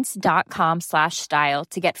to quince.com/style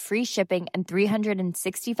to get free shipping and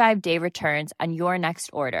 365-day returns on your next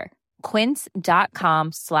order.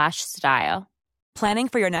 Quince.com/style. Planning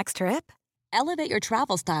for your next trip? Elevate your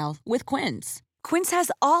travel style with Quince. Quince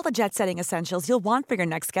has all the jet-setting essentials you'll want for your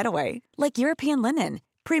next getaway, like European linen,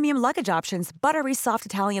 premium luggage options, buttery soft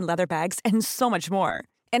Italian leather bags, and so much more.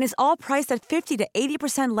 And is all priced at 50 to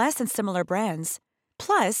 80% less than similar brands.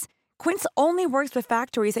 Plus, Quince only works with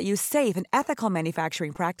factories that use safe and ethical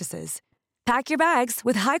manufacturing practices. Pack your bags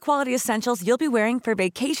with high-quality essentials you'll be wearing for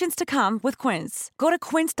vacations to come with Quince. Go to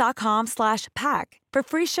quince.com/pack for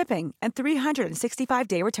free shipping and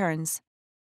 365-day returns.